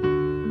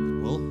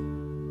 well,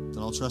 then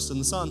I'll trust in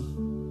the sun,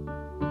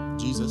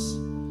 Jesus.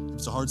 If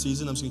it's a hard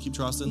season, I'm just going to keep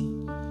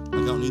trusting.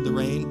 Like, I don't need the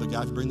rain, but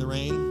God, if you bring the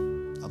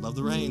rain, I love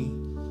the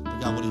rain.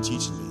 But God, what are you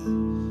teaching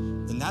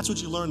me? And that's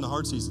what you learn in the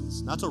hard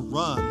seasons. Not to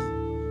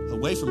run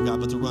away from God,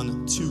 but to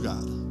run to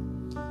God.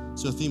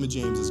 So the theme of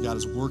James is God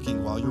is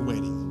working while you're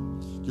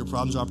waiting. Your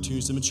problems are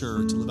opportunities to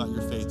mature, to live out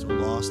your faith to a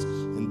lost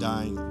and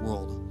dying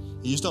world.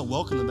 You just don't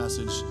welcome the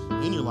message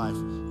in your life.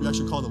 You're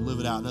actually called to live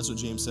it out. And that's what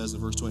James says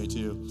in verse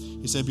 22.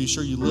 He said, be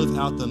sure you live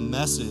out the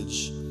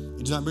message.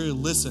 You do not merely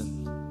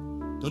listen.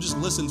 Don't just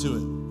listen to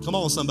it. Come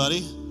on,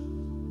 somebody.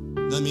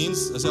 That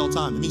means, I say all the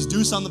time, it means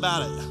do something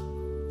about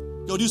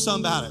it. Go do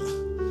something about it.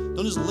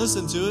 Don't just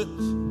listen to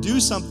it. Do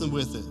something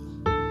with it.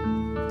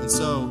 And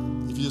so,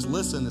 if you just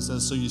listen, it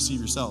says, so you see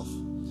yourself.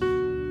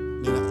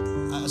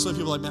 Man, some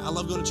people are like, man, I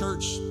love going to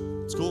church.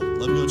 It's cool.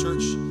 Love you going to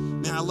church.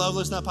 Man, I love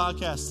listening to that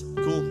podcast.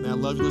 Cool. Man, I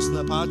love you listening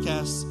to that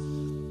podcast.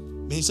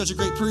 Man, he's such a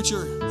great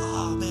preacher.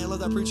 Oh, man, I love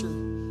that preacher.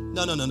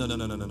 No.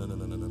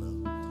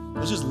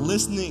 It's just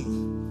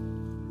listening.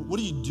 What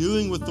are you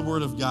doing with the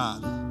word of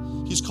God?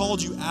 He's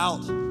called you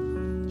out.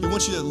 He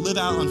wants you to live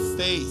out on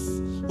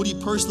faith. What are you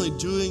personally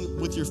doing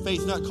with your faith?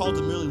 You're not called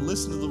to merely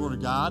listen to the word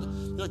of God.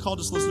 You're not called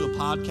to just listen to a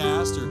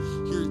podcast or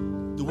hear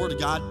the word of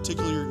God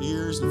tickle your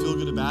ears and feel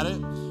good about it.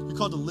 You're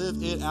called to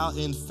live it out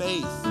in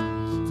faith.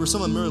 For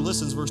someone merely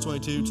listens, verse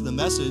 22, to the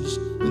message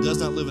and does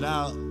not live it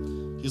out,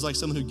 he's like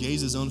someone who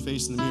gazes his own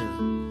face in the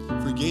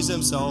mirror. For he gazes at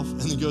himself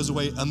and then goes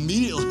away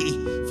immediately,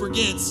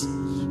 forgets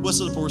what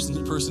sort of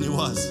person he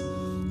was.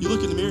 You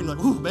look in the mirror and you're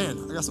like, ooh,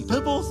 man, I got some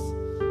pimples.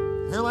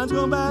 Hairline's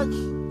going back.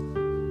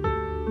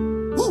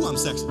 Ooh, I'm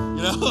sexy,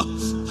 you know?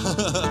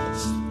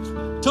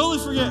 Totally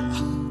forget.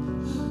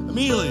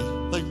 Immediately,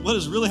 like, what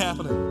is really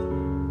happening?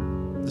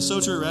 It's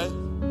so true, right?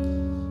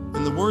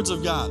 In the words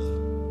of God,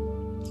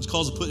 he's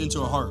called to put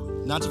into our heart,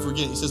 not to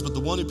forget. He says, but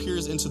the one who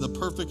peers into the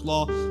perfect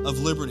law of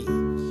liberty,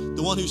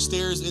 the one who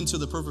stares into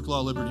the perfect law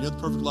of liberty. You know what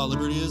the perfect law of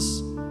liberty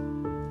is?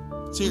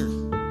 It's here.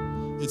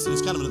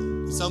 It's kind of,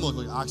 it sounds like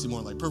an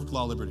oxymoron, like perfect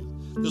law of liberty.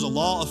 There's a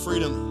law of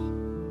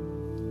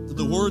freedom,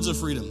 the words of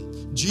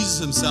freedom. Jesus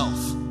himself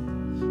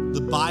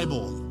The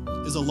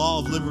Bible is a law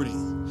of liberty.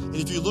 And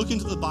if you look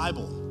into the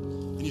Bible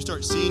and you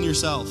start seeing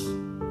yourself,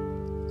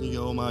 you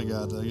go, oh my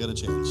God, I got to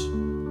change.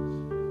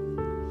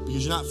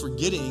 Because you're not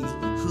forgetting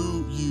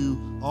who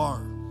you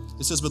are.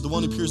 It says, but the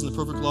one who appears in the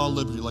perfect law of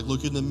liberty, like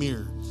look in the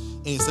mirror.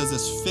 And it says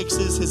this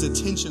fixes his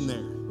attention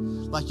there.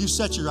 Like you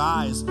set your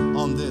eyes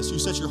on this. You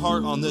set your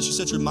heart on this. You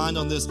set your mind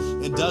on this.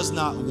 And does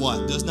not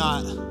what? Does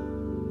not,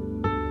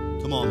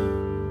 come on,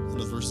 I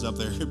know the verse is up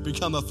there.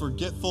 Become a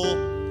forgetful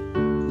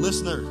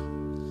listener.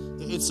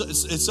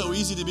 It's so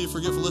easy to be a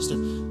forgetful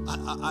listener.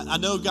 I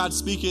know God's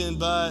speaking,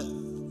 but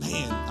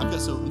man, I'm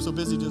so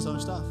busy doing some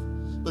other stuff.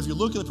 But if you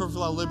look at the perfect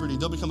law of liberty,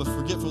 don't become a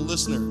forgetful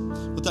listener.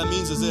 What that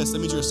means is this. That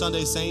means you're a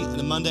Sunday saint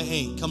and a Monday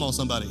ain't. Come on,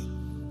 somebody.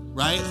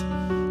 Right?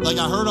 Like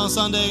I heard on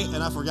Sunday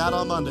and I forgot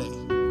on Monday.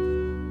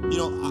 You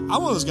know, I'm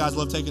one of those guys who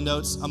love taking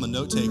notes. I'm a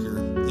note taker.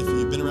 If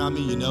you've been around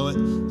me, you know it.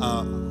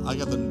 I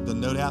got the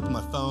note app on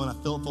my phone. I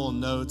fill it full of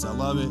notes. I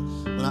love it.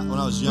 When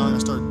I was young, I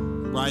started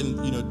writing,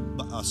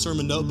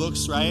 sermon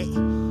notebooks, right?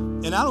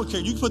 And I don't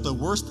care. You can put the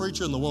worst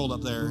preacher in the world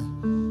up there.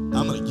 I'm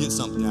going to get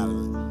something out of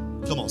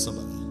it. Come on,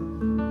 somebody.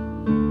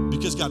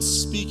 Because God's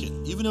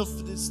speaking, even if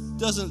this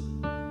doesn't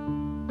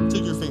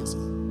take your fancy.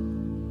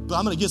 But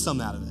I'm going to get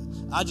something out of it.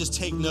 I just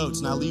take notes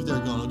and I leave there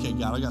going, okay,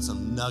 God, I got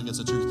some nuggets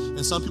of truth.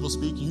 And some people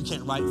speak, you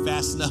can't write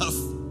fast enough.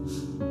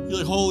 You're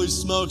like, holy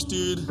smokes,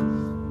 dude.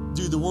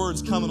 Dude, the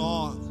word's coming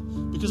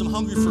on. Because I'm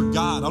hungry for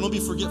God. I don't want to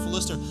be a forgetful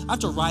listener. I have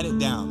to write it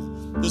down.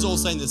 There's an old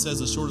saying that says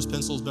the shortest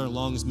pencil is better than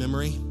longest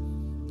memory.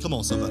 Come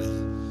on, somebody.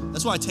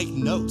 That's why I take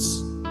notes.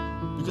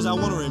 Because I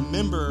want to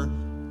remember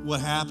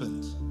what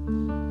happened.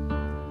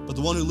 But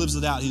the one who lives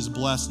it out, he's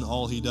blessed in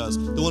all he does.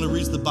 The one who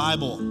reads the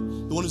Bible,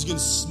 the one who's getting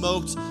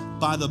smoked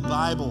by the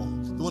Bible,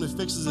 the one who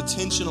fixes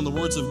attention on the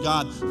words of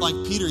God. Like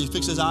Peter, he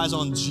fixed his eyes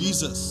on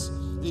Jesus,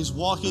 and he's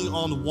walking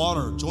on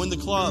water. Join the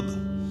club.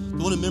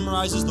 The one who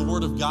memorizes the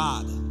word of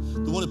God,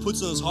 the one who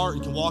puts it in his heart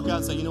and can walk out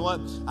and say, you know what?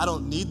 I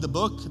don't need the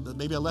book.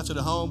 Maybe I left it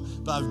at home,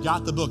 but I've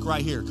got the book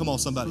right here. Come on,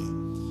 somebody.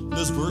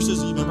 Those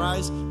verses that you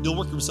memorize, they'll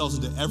work themselves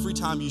into every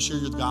time you share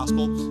your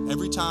gospel,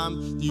 every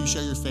time that you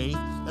share your faith,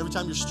 every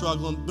time you're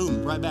struggling,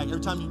 boom, right back. Every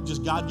time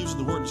God gives you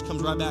the word, it just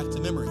comes right back to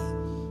memory.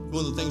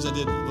 One of the things I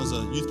did was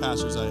a youth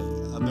pastor.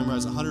 I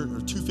memorized 100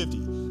 or 250,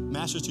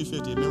 Master's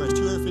 250. I memorized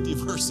 250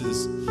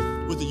 verses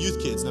with the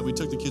youth kids. Now, we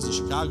took the kids to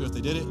Chicago if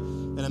they did it,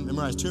 and I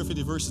memorized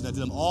 250 verses, and I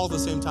did them all at the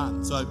same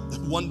time. So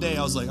one day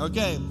I was like,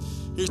 okay,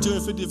 here's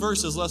 250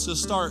 verses. Let's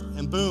just start.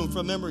 And boom,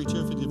 from memory,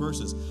 250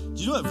 verses.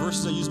 Do you know what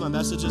verses I use in my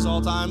messages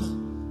all the time?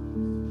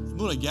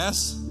 You want to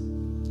guess?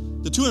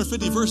 The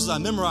 250 verses I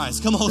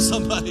memorized. Come on,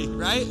 somebody,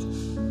 right?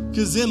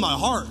 Because it's in my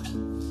heart.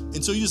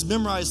 And so you just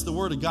memorize the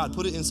word of God.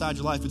 Put it inside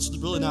your life. It's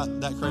really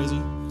not that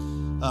crazy.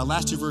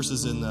 Last two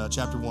verses in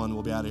chapter 1,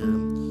 we'll be out of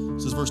here.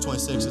 It says verse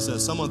 26. It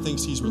says, someone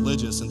thinks he's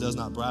religious and does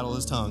not bridle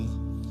his tongue,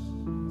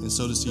 and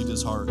so deceived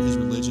his heart. His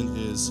religion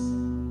is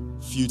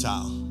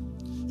futile.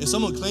 If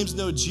someone claims to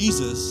know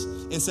Jesus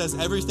and says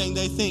everything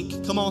they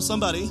think, come on,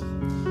 somebody,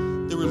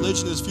 their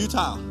religion is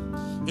futile.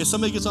 If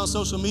somebody gets on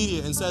social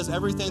media and says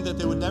everything that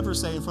they would never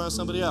say in front of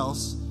somebody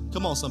else,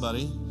 come on,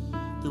 somebody,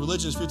 the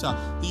religion is futile.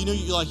 You know,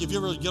 like if you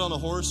ever get on a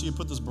horse, you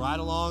put this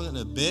bridle on and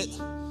a bit,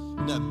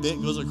 and that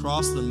bit goes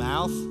across the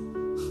mouth,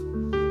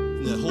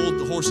 and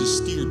the horse is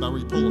steered by where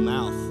you pull the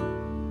mouth,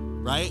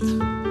 right?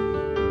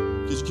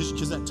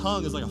 Because that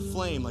tongue is like a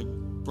flame. Like,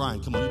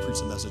 Brian, come on, you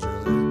preached a message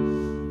earlier.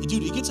 And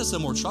dude, it gets us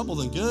in more trouble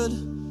than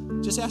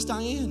good. Just ask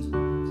Diane.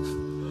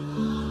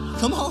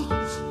 Come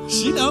on,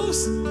 she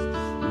knows.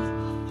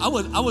 I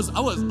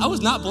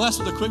was not blessed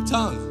with a quick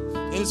tongue,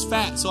 and it's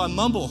fat, so I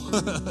mumble.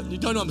 You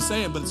don't know what I'm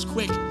saying, but it's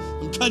quick.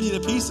 I'm cutting you to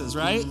pieces,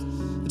 right?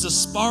 It's a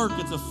spark,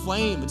 it's a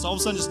flame. It's all of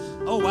a sudden just,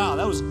 oh wow,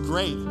 that was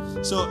great.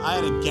 So I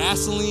had a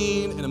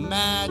gasoline and a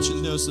match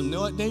and some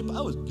Dave,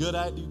 I was good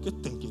at it.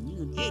 Good thinking.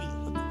 You're an idiot.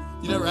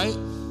 You know, right?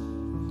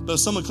 But if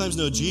someone claims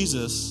to know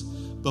Jesus,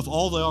 but if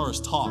all they are is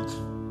talk,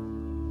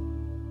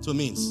 that's what it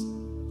means.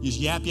 You just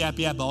yap,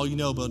 but all you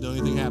know, but don't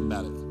anything happen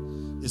about it.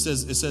 It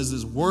says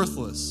it's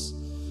worthless.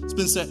 It's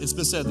been said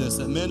this,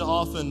 that men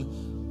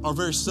often are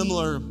very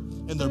similar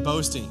in their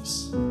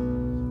boastings,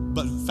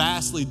 but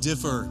vastly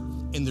differ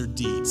in their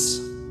deeds.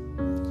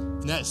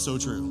 And that is so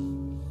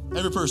true.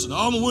 Every person, oh,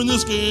 I'm going to win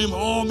this game.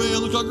 Oh, man,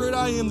 look how great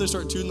I am. They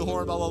start tooting the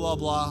horn, blah, blah, blah,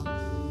 blah. And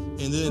at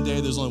the end of the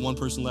day, there's only one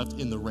person left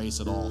in the race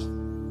at all.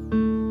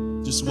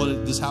 Just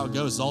how it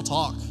goes. It's all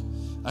talk.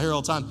 I hear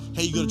all the time,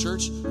 hey, you go to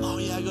church? Oh,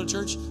 yeah, I go to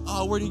church.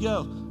 Oh, where do you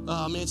go?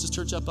 Man, it's this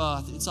church up,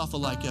 it's off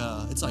of well,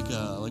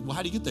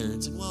 how do you get there?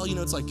 It's like, well,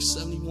 it's like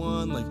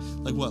 71,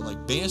 like what,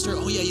 like Bannister?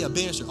 Oh, yeah,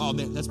 Bannister. Oh,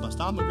 man, that's my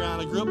stomping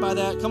ground. I grew up by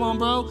that. Come on,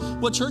 bro.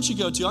 What church you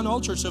go to? I know all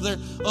the churches over there.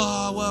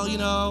 Oh, well,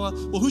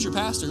 well, who's your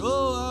pastor?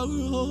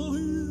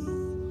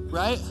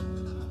 Right?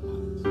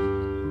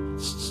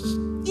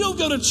 You don't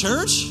go to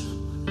church.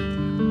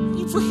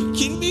 You freaking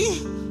kidding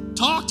me?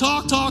 Talk.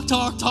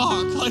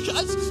 Like,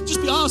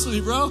 just be honest with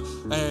me, bro.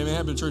 Hey, man,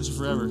 I've been to church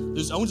forever.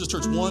 I went to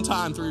church one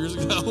time 3 years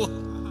ago.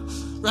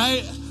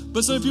 Right?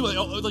 But some people,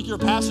 like you're a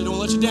pastor, don't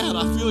let you down.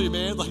 I feel you,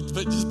 man. Like,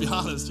 but just be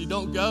honest. You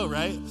don't go,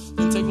 right?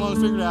 Didn't take long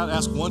to figure it out.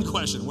 Ask one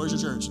question. Where's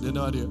your church? Didn't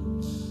no idea.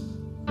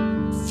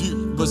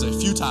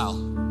 Futile.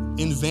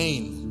 In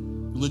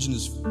vain. Religion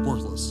is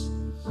worthless.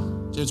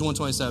 James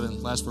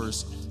 1:27, last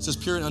verse. It says,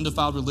 pure and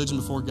undefiled religion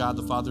before God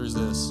the Father is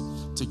this,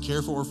 to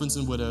care for orphans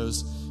and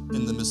widows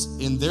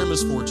in their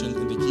misfortune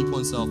and to keep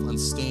oneself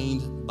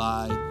unstained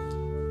by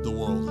the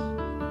world.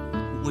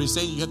 What he's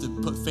saying, you have to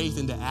put faith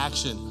into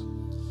action.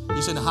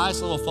 He said the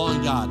highest level of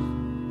following God,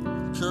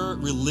 pure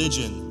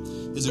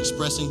religion, is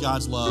expressing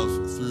God's love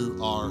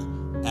through our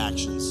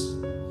actions.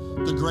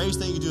 The greatest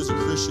thing you can do as a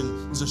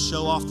Christian is to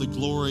show off the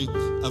glory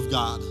of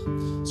God.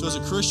 So as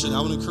a Christian,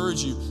 I would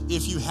encourage you,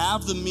 if you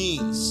have the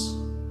means,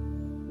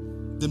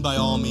 then by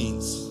all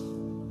means.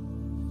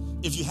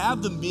 If you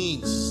have the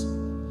means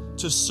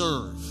to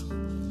serve,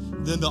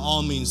 then by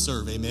all means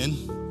serve, amen?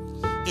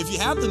 If you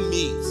have the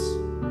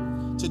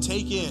means to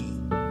take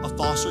in a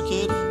foster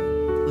kid,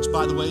 which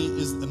by the way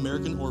is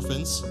American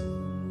Orphans,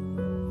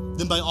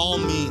 then by all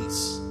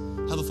means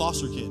have a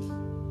foster kid.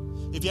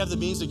 If you have the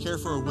means to care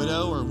for a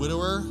widow or a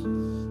widower,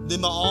 then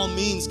by all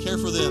means care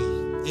for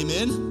them,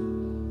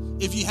 amen?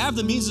 If you have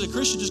the means as a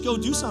Christian, just go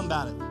do something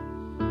about it.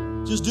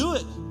 Just do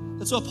it.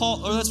 That's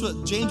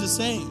what James is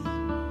saying.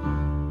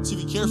 So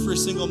if you care for a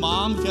single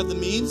mom, if you have the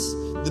means,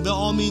 then by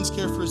all means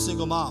care for a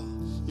single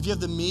mom. If you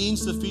have the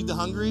means to feed the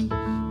hungry,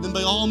 then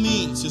by all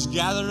means just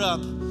gather it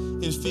up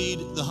and feed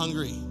the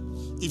hungry.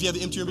 If you have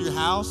the empty room of your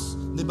house,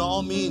 then by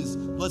all means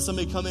let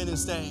somebody come in and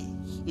stay.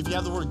 If you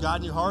have the Word of God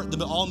in your heart, then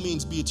by all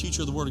means be a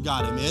teacher of the Word of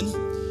God, amen?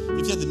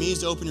 If you have the means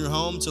to open your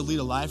home to lead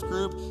a life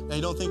group, and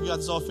you don't think we got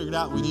this all figured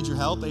out, we need your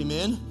help,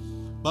 amen?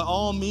 By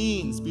all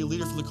means be a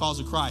leader for the cause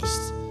of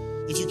Christ.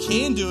 If you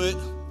can do it,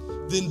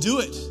 then do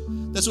it.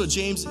 That's what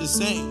James is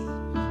saying.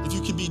 If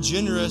you can be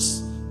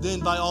generous, then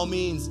by all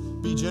means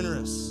be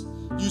generous.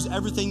 Use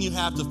everything you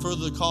have to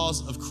further the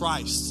cause of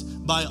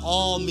Christ. By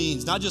all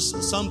means, not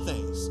just some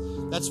things.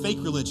 That's fake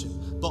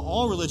religion. But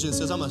all religion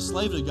says, I'm a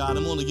slave to God.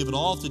 I'm willing to give it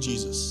all to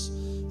Jesus.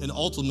 And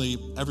ultimately,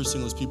 every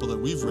single of those people that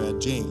we've read,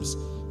 James,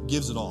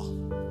 gives it all.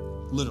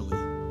 Literally.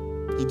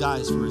 He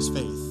dies for his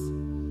faith.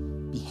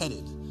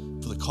 Beheaded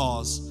for the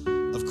cause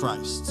of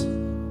Christ.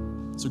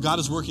 So God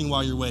is working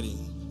while you're waiting.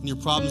 And your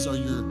problems are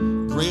your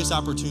greatest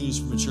opportunities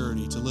for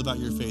maturity to live out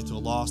your faith to a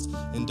lost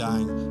and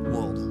dying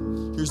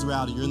world. Here's the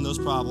reality. You're in those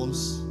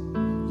problems.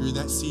 You're in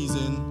that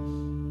season.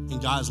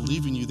 And God is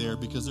leaving you there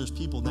because there's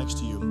people next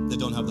to you that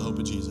don't have the hope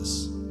of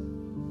Jesus.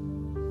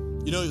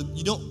 You know, when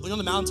you're on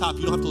the mountaintop,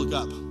 you don't have to look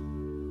up.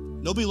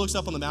 Nobody looks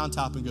up on the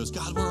mountaintop and goes,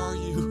 God, where are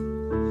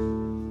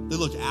you? They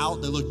look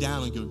out, they look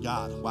down and go,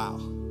 God, wow.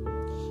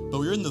 But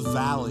when you're in the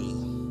valley,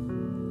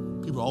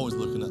 people are always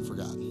looking up for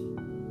God.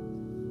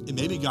 And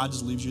maybe God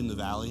just leaves you in the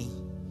valley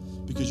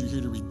because you're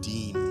here to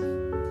redeem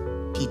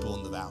people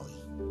in the valley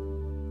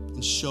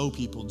and show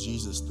people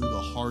Jesus through the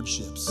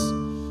hardships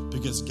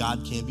because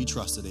God can be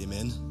trusted,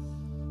 amen?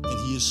 And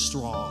he is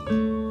strong.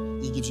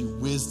 He gives you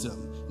wisdom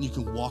and you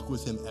can walk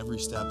with him every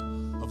step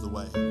of the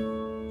way.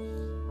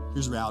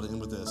 Here's the reality, and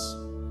with this.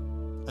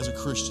 As a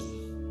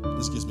Christian,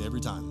 this gives me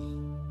every time.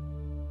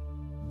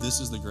 This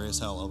is the greatest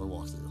hell I'll ever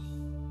walk through.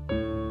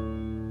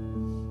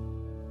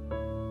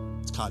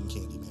 It's cotton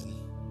candy, man.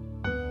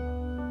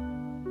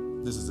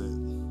 This is it.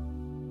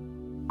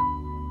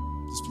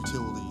 This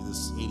futility,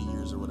 this 80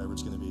 years or whatever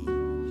it's going to be.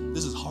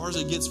 This is as hard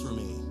as it gets for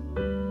me.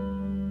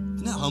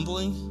 Isn't that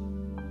humbling?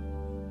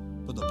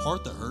 But the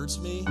part that hurts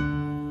me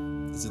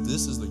is that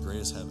this is the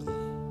greatest heaven.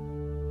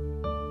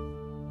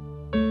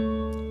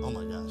 Oh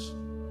my gosh.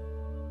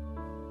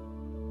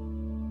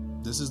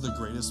 This is the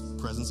greatest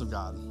presence of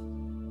God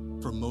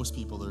for most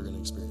people that are going to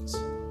experience.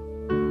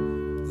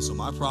 And so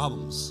my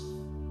problems,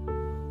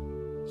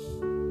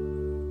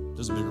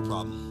 there's a bigger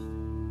problem.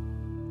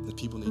 That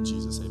people need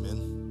Jesus, amen?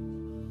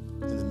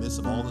 In the midst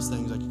of all those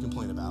things I can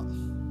complain about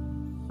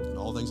and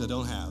all the things I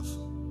don't have,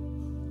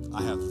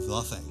 I have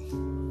the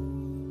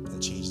thing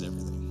that changed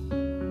everything.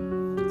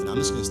 And I'm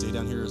just going to stay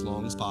down here as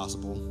long as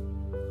possible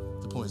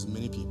to point as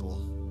many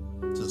people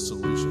to the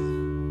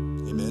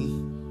solution,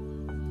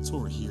 amen? That's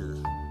why we're here.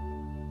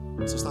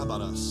 So it's not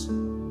about us.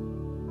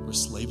 We're a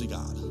slave to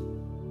God.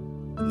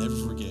 Never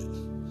forget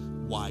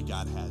why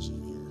God has you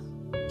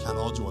here. Count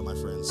all joy, my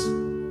friends,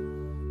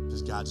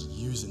 because God's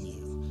using you.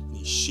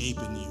 He's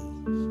shaping you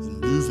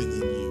and moving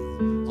in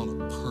you on a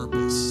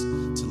purpose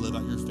to live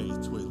out your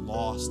faith to a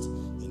lost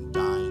and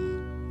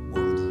dying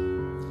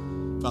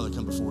world. Father, I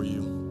come before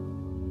you.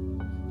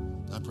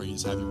 I pray you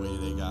just have your way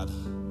today, God.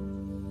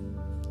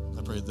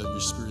 I pray that your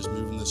Spirit is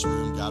moving this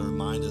room. God,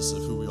 remind us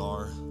of who we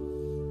are.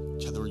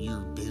 God, that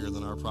you're bigger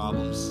than our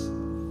problems.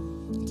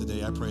 And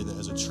today I pray that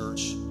as a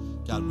church,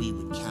 God, we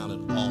would count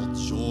it all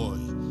joy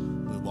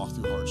when we walk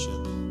through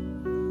hardship.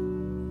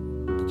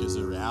 Because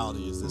the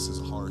reality is this is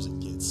as hard as it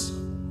gets.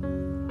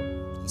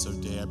 And so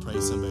today I pray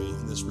somebody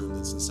in this room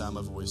that's inside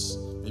my voice,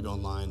 maybe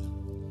online,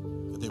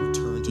 that they would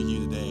turn to you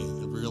today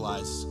and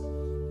realize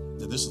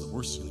that this is the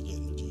worst it's going to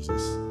get in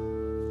Jesus.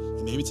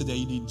 And maybe today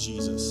you need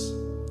Jesus.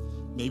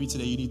 Maybe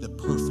today you need the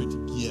perfect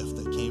gift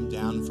that came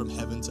down down from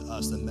heaven to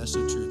us, the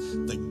message of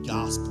truth, the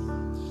gospel,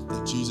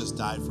 that Jesus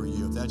died for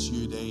you. If that's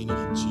you today and you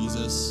need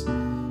Jesus,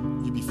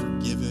 you'd be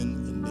forgiven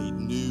and made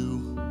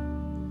new.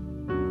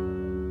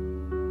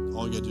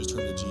 All you got to do is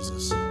turn to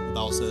Jesus. The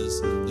Bible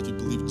says if you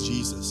believe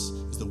Jesus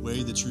is the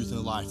way, the truth, and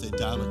the life, that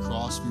died on the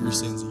cross for your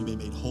sins, that you may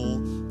be made whole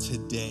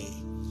today.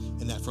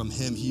 And that from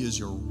him, he is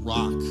your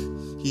rock.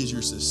 He is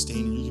your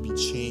sustainer. You can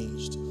be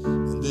changed.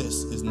 And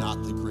this is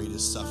not the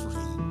greatest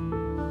suffering.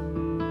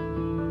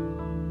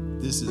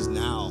 This is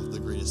now the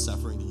greatest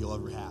suffering that you'll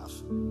ever have,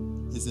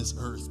 is this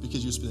earth,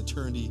 because you spend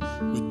eternity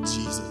with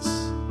Jesus.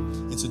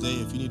 And today,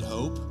 if you need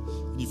hope,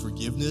 you need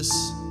forgiveness,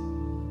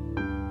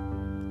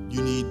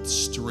 you need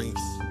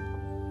strength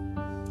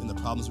in the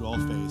problems we all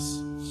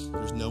face,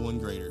 there's no one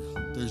greater.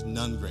 There's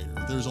none greater.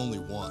 There's only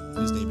one.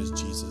 His name is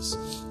Jesus.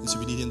 And so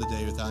if you need him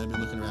today, without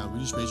even looking around, would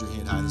you just raise your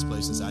hand high in this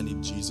place and say, I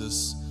need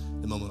Jesus?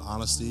 In a moment of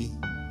honesty.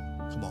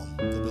 Come on.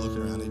 Don't be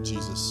looking around. I need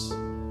Jesus.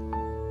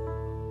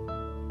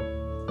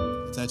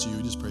 If that's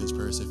you, just pray this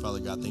prayer and say, Father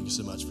God, thank you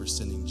so much for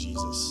sending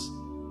Jesus.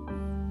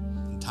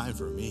 In time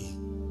for me.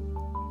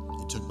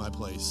 He took my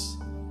place.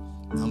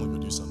 Now I'm going to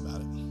go do something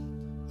about it.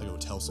 I go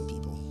tell some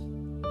people.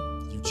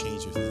 You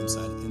change me from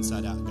the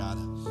inside out, God.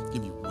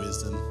 Give me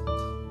wisdom.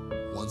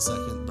 1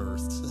 second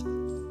birth.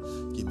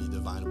 Give me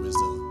divine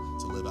wisdom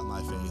to live out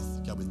my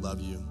faith. God, we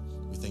love you.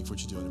 We thank you for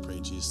what you're doing and pray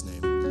in Jesus'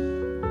 name.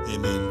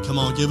 Amen. Come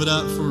on, give it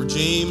up for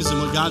James and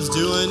what God's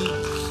doing.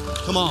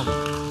 Come on.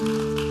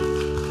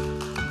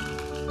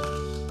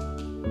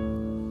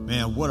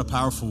 Man, what a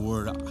powerful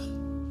word. I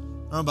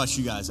don't know about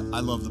you guys. I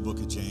love the book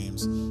of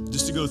James.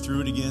 Just to go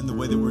through it again, the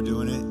way that we're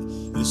doing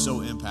it is so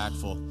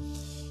impactful.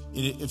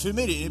 If it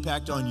made an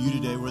impact on you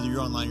today, whether you're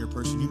online or in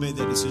person, you made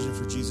that decision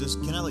for Jesus,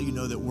 can I let you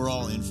know that we're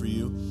all in for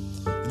you?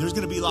 And there's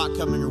going to be a lot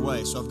coming your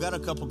way. So I've got a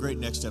couple great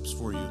next steps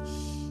for you.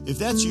 If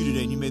that's you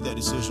today and you made that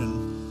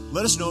decision,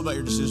 let us know about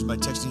your decision by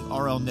texting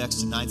RL next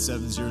to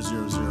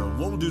 97000.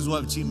 What we'll do is we'll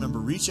have a team member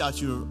reach out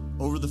to you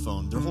over the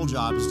phone. Their whole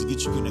job is to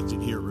get you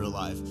connected here at Real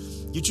Life.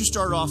 Get you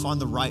started off on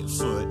the right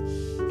foot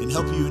and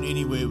help you in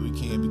any way we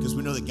can, because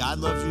we know that God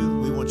loves you.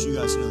 We want you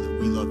guys to know that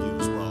we love you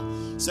as well.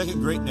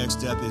 Second great next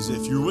step is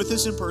if you're with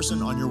us in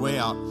person on your way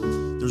out,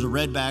 there's a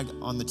red bag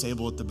on the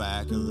table at the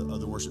back of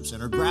the worship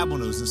center. Grab one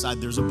of those. Inside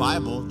there's a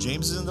Bible.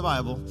 James is in the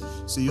Bible,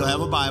 so you'll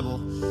have a Bible.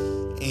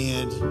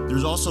 And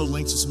there's also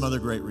links to some other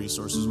great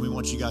resources. We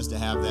want you guys to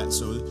have that.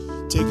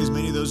 So take as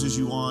many of those as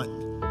you want,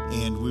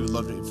 and we would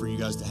love for you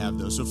guys to have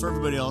those. So for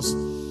everybody else,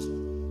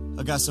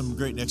 I've got some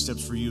great next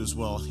steps for you as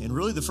well. And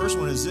really the first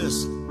one is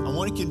this. I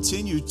want to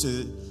continue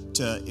to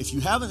if you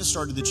haven't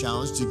started the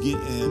challenge, to get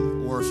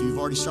in, or if you've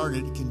already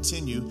started,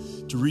 continue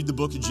to read the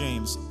book of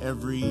James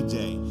every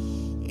day.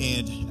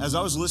 And as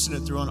I was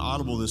listening through on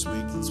Audible this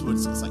week, it's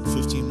like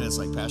 15 minutes,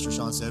 like Pastor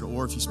Sean said,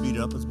 or if you speed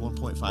it up, it's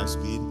 1.5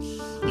 speed.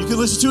 You can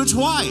listen to it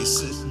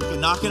twice. You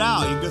can knock it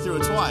out. You can go through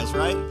it twice,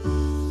 right?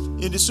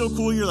 And it's so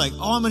cool. You're like,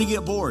 oh, I'm going to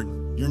get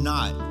bored. You're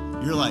not.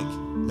 You're like,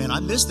 man, I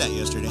missed that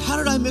yesterday. How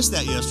did I miss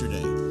that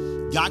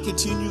yesterday? God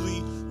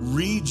continually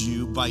reads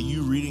you by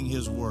you reading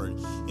his word.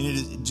 And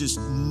it just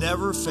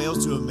never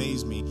fails to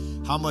amaze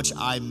me how much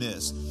I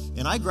miss.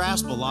 And I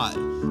grasp a lot,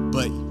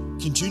 but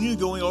continue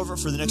going over it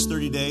for the next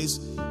 30 days.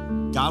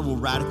 God will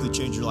radically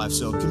change your life.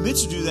 So commit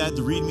to do that,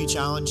 the Read Me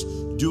Challenge.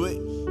 Do it.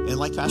 And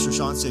like Pastor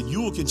Sean said,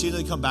 you will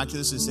continually come back to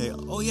this and say,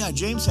 oh yeah,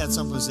 James had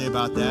something to say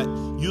about that.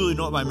 You really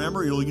know it by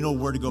memory. You know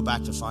where to go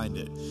back to find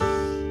it.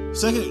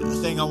 Second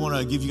thing I want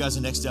to give you guys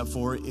a next step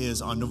for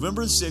is on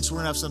November the 6th, we're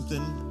going to have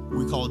something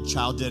we call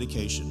child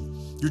dedication.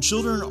 Your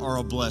children are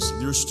a blessing.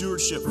 They're a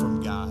stewardship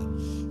from God.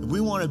 And we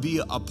want to be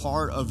a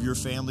part of your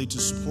family to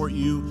support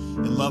you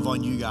and love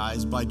on you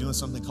guys by doing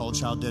something called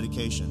child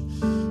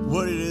dedication.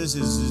 What it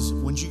is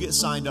once you get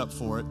signed up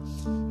for it,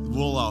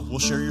 we'll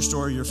share your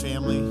story, your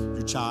family,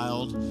 your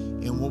child,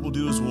 and what we'll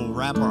do is we'll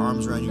wrap our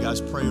arms around you guys,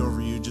 pray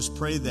over you, just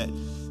pray that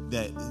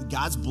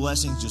God's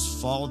blessings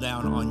just fall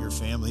down on your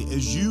family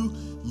as you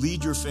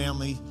lead your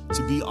family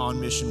to be on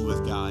mission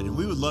with God. And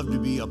we would love to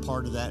be a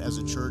part of that as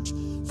a church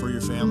for your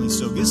family.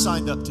 So get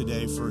signed up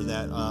today for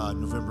that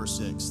November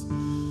 6th.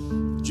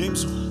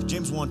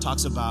 James 1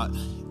 talks about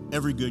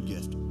every good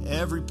gift,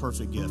 every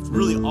perfect gift.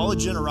 Really, all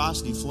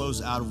generosity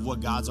flows out of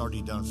what God's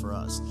already done for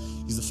us.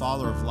 He's the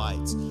Father of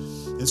lights.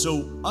 And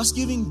so us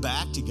giving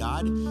back to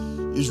God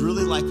is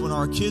really like when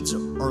our kids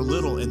are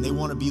little and they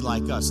want to be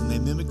like us and they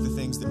mimic the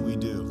things that we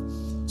do.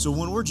 So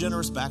when we're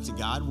generous back to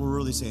God, we're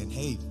really saying,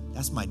 hey,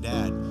 that's my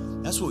dad.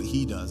 That's what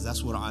he does.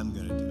 That's what I'm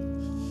going to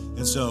do.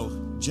 And so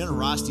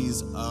generosity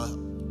is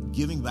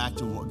giving back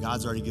to what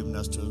God's already given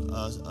us to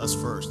us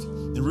first.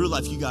 In real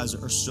life, you guys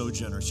are so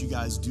generous. You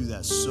guys do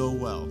that so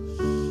well.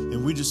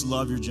 And we just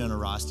love your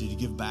generosity to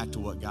give back to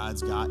what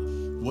God's got,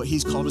 what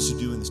he's called us to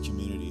do in this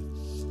community.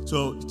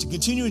 So to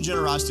continue in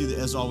generosity,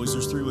 as always,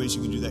 there's 3 ways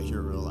you can do that here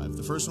at Real Life.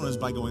 The first one is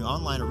by going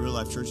online at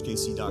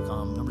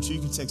reallifechurchkc.com. Number 2, you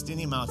can text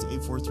any amount to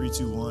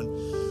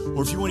 84321.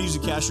 Or if you want to use a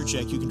cash or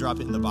check, you can drop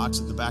it in the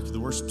box at the back of the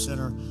worship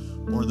center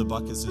or in the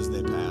buckets as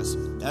they pass.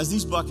 As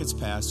these buckets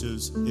pass,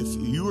 if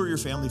you or your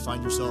family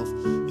find yourself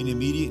in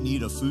immediate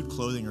need of food,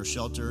 clothing, or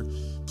shelter,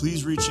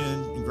 please reach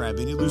in and grab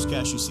any loose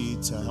cash you see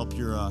to help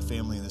your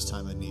family in this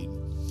time of need.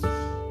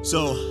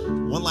 So,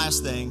 one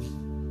last thing.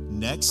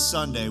 Next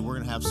Sunday, we're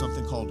going to have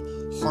something called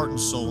Heart and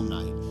Soul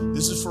Night.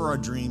 This is for our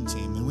dream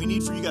team, and we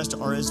need for you guys to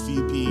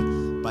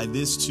RSVP by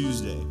this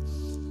Tuesday.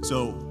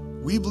 So,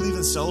 we believe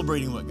in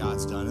celebrating what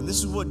God's done, and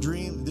this is what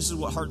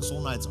Heart and Soul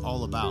Night's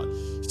all about.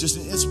 It's just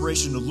an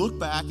inspiration to look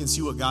back and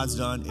see what God's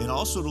done, and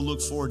also to look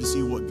forward to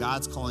see what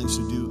God's calling us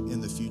to do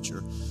in the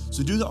future.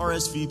 So do the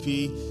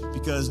RSVP,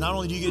 because not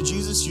only do you get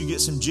Jesus, you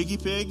get some Jiggy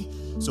Pig.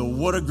 So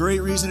what a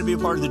great reason to be a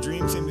part of the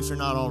dream team if you're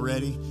not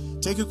already.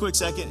 Take a quick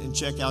second and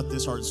check out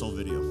this Heart and Soul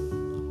video.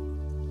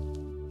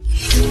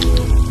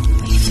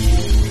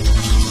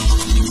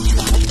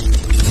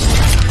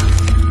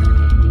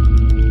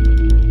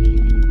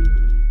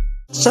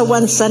 So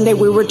one Sunday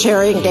we were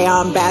tearing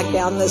back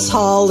down this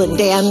hall, and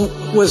Dan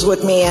was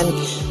with me, and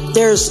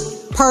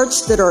there's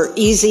parts that are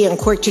easy and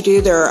quick to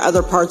do. There are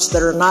other parts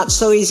that are not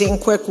so easy and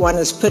quick. One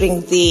is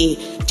putting the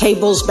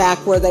tables back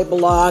where they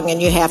belong, and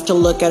you have to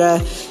look at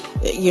a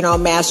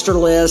master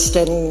list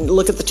and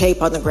look at the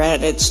tape on the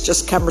ground. It's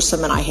just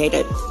cumbersome, and I hate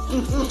it.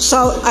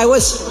 So I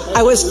was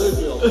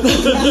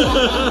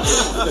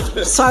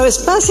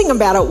fussing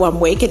about it one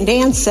week, and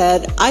Dan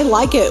said, I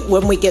like it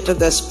when we get to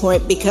this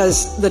point,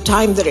 because the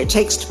time that it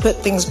takes to put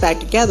things back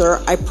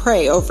together, I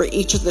pray over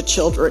each of the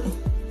children.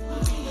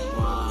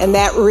 And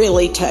that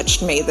really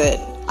touched me, that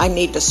I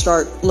need to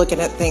start looking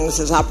at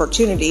things as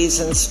opportunities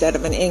instead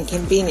of an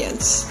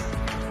inconvenience.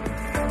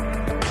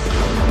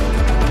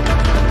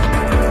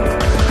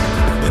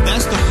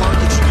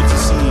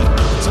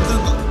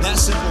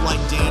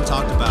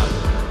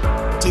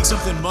 Take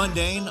something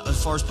mundane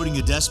as far as putting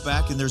a desk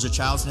back and there's a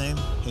child's name.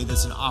 Hey,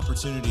 that's an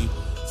opportunity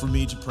for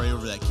me to pray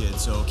over that kid.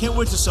 So can't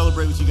wait to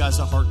celebrate with you guys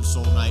at Heart and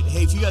Soul Night.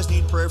 Hey, if you guys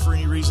need prayer for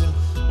any reason,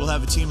 we'll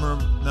have a team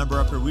member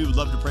up here. We would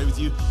love to pray with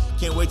you.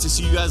 Can't wait to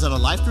see you guys at a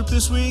life group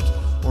this week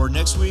or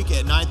next week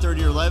at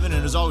 9:30 or 11.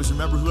 And as always,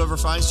 remember, whoever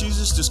finds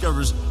Jesus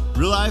discovers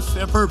real life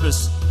and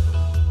purpose.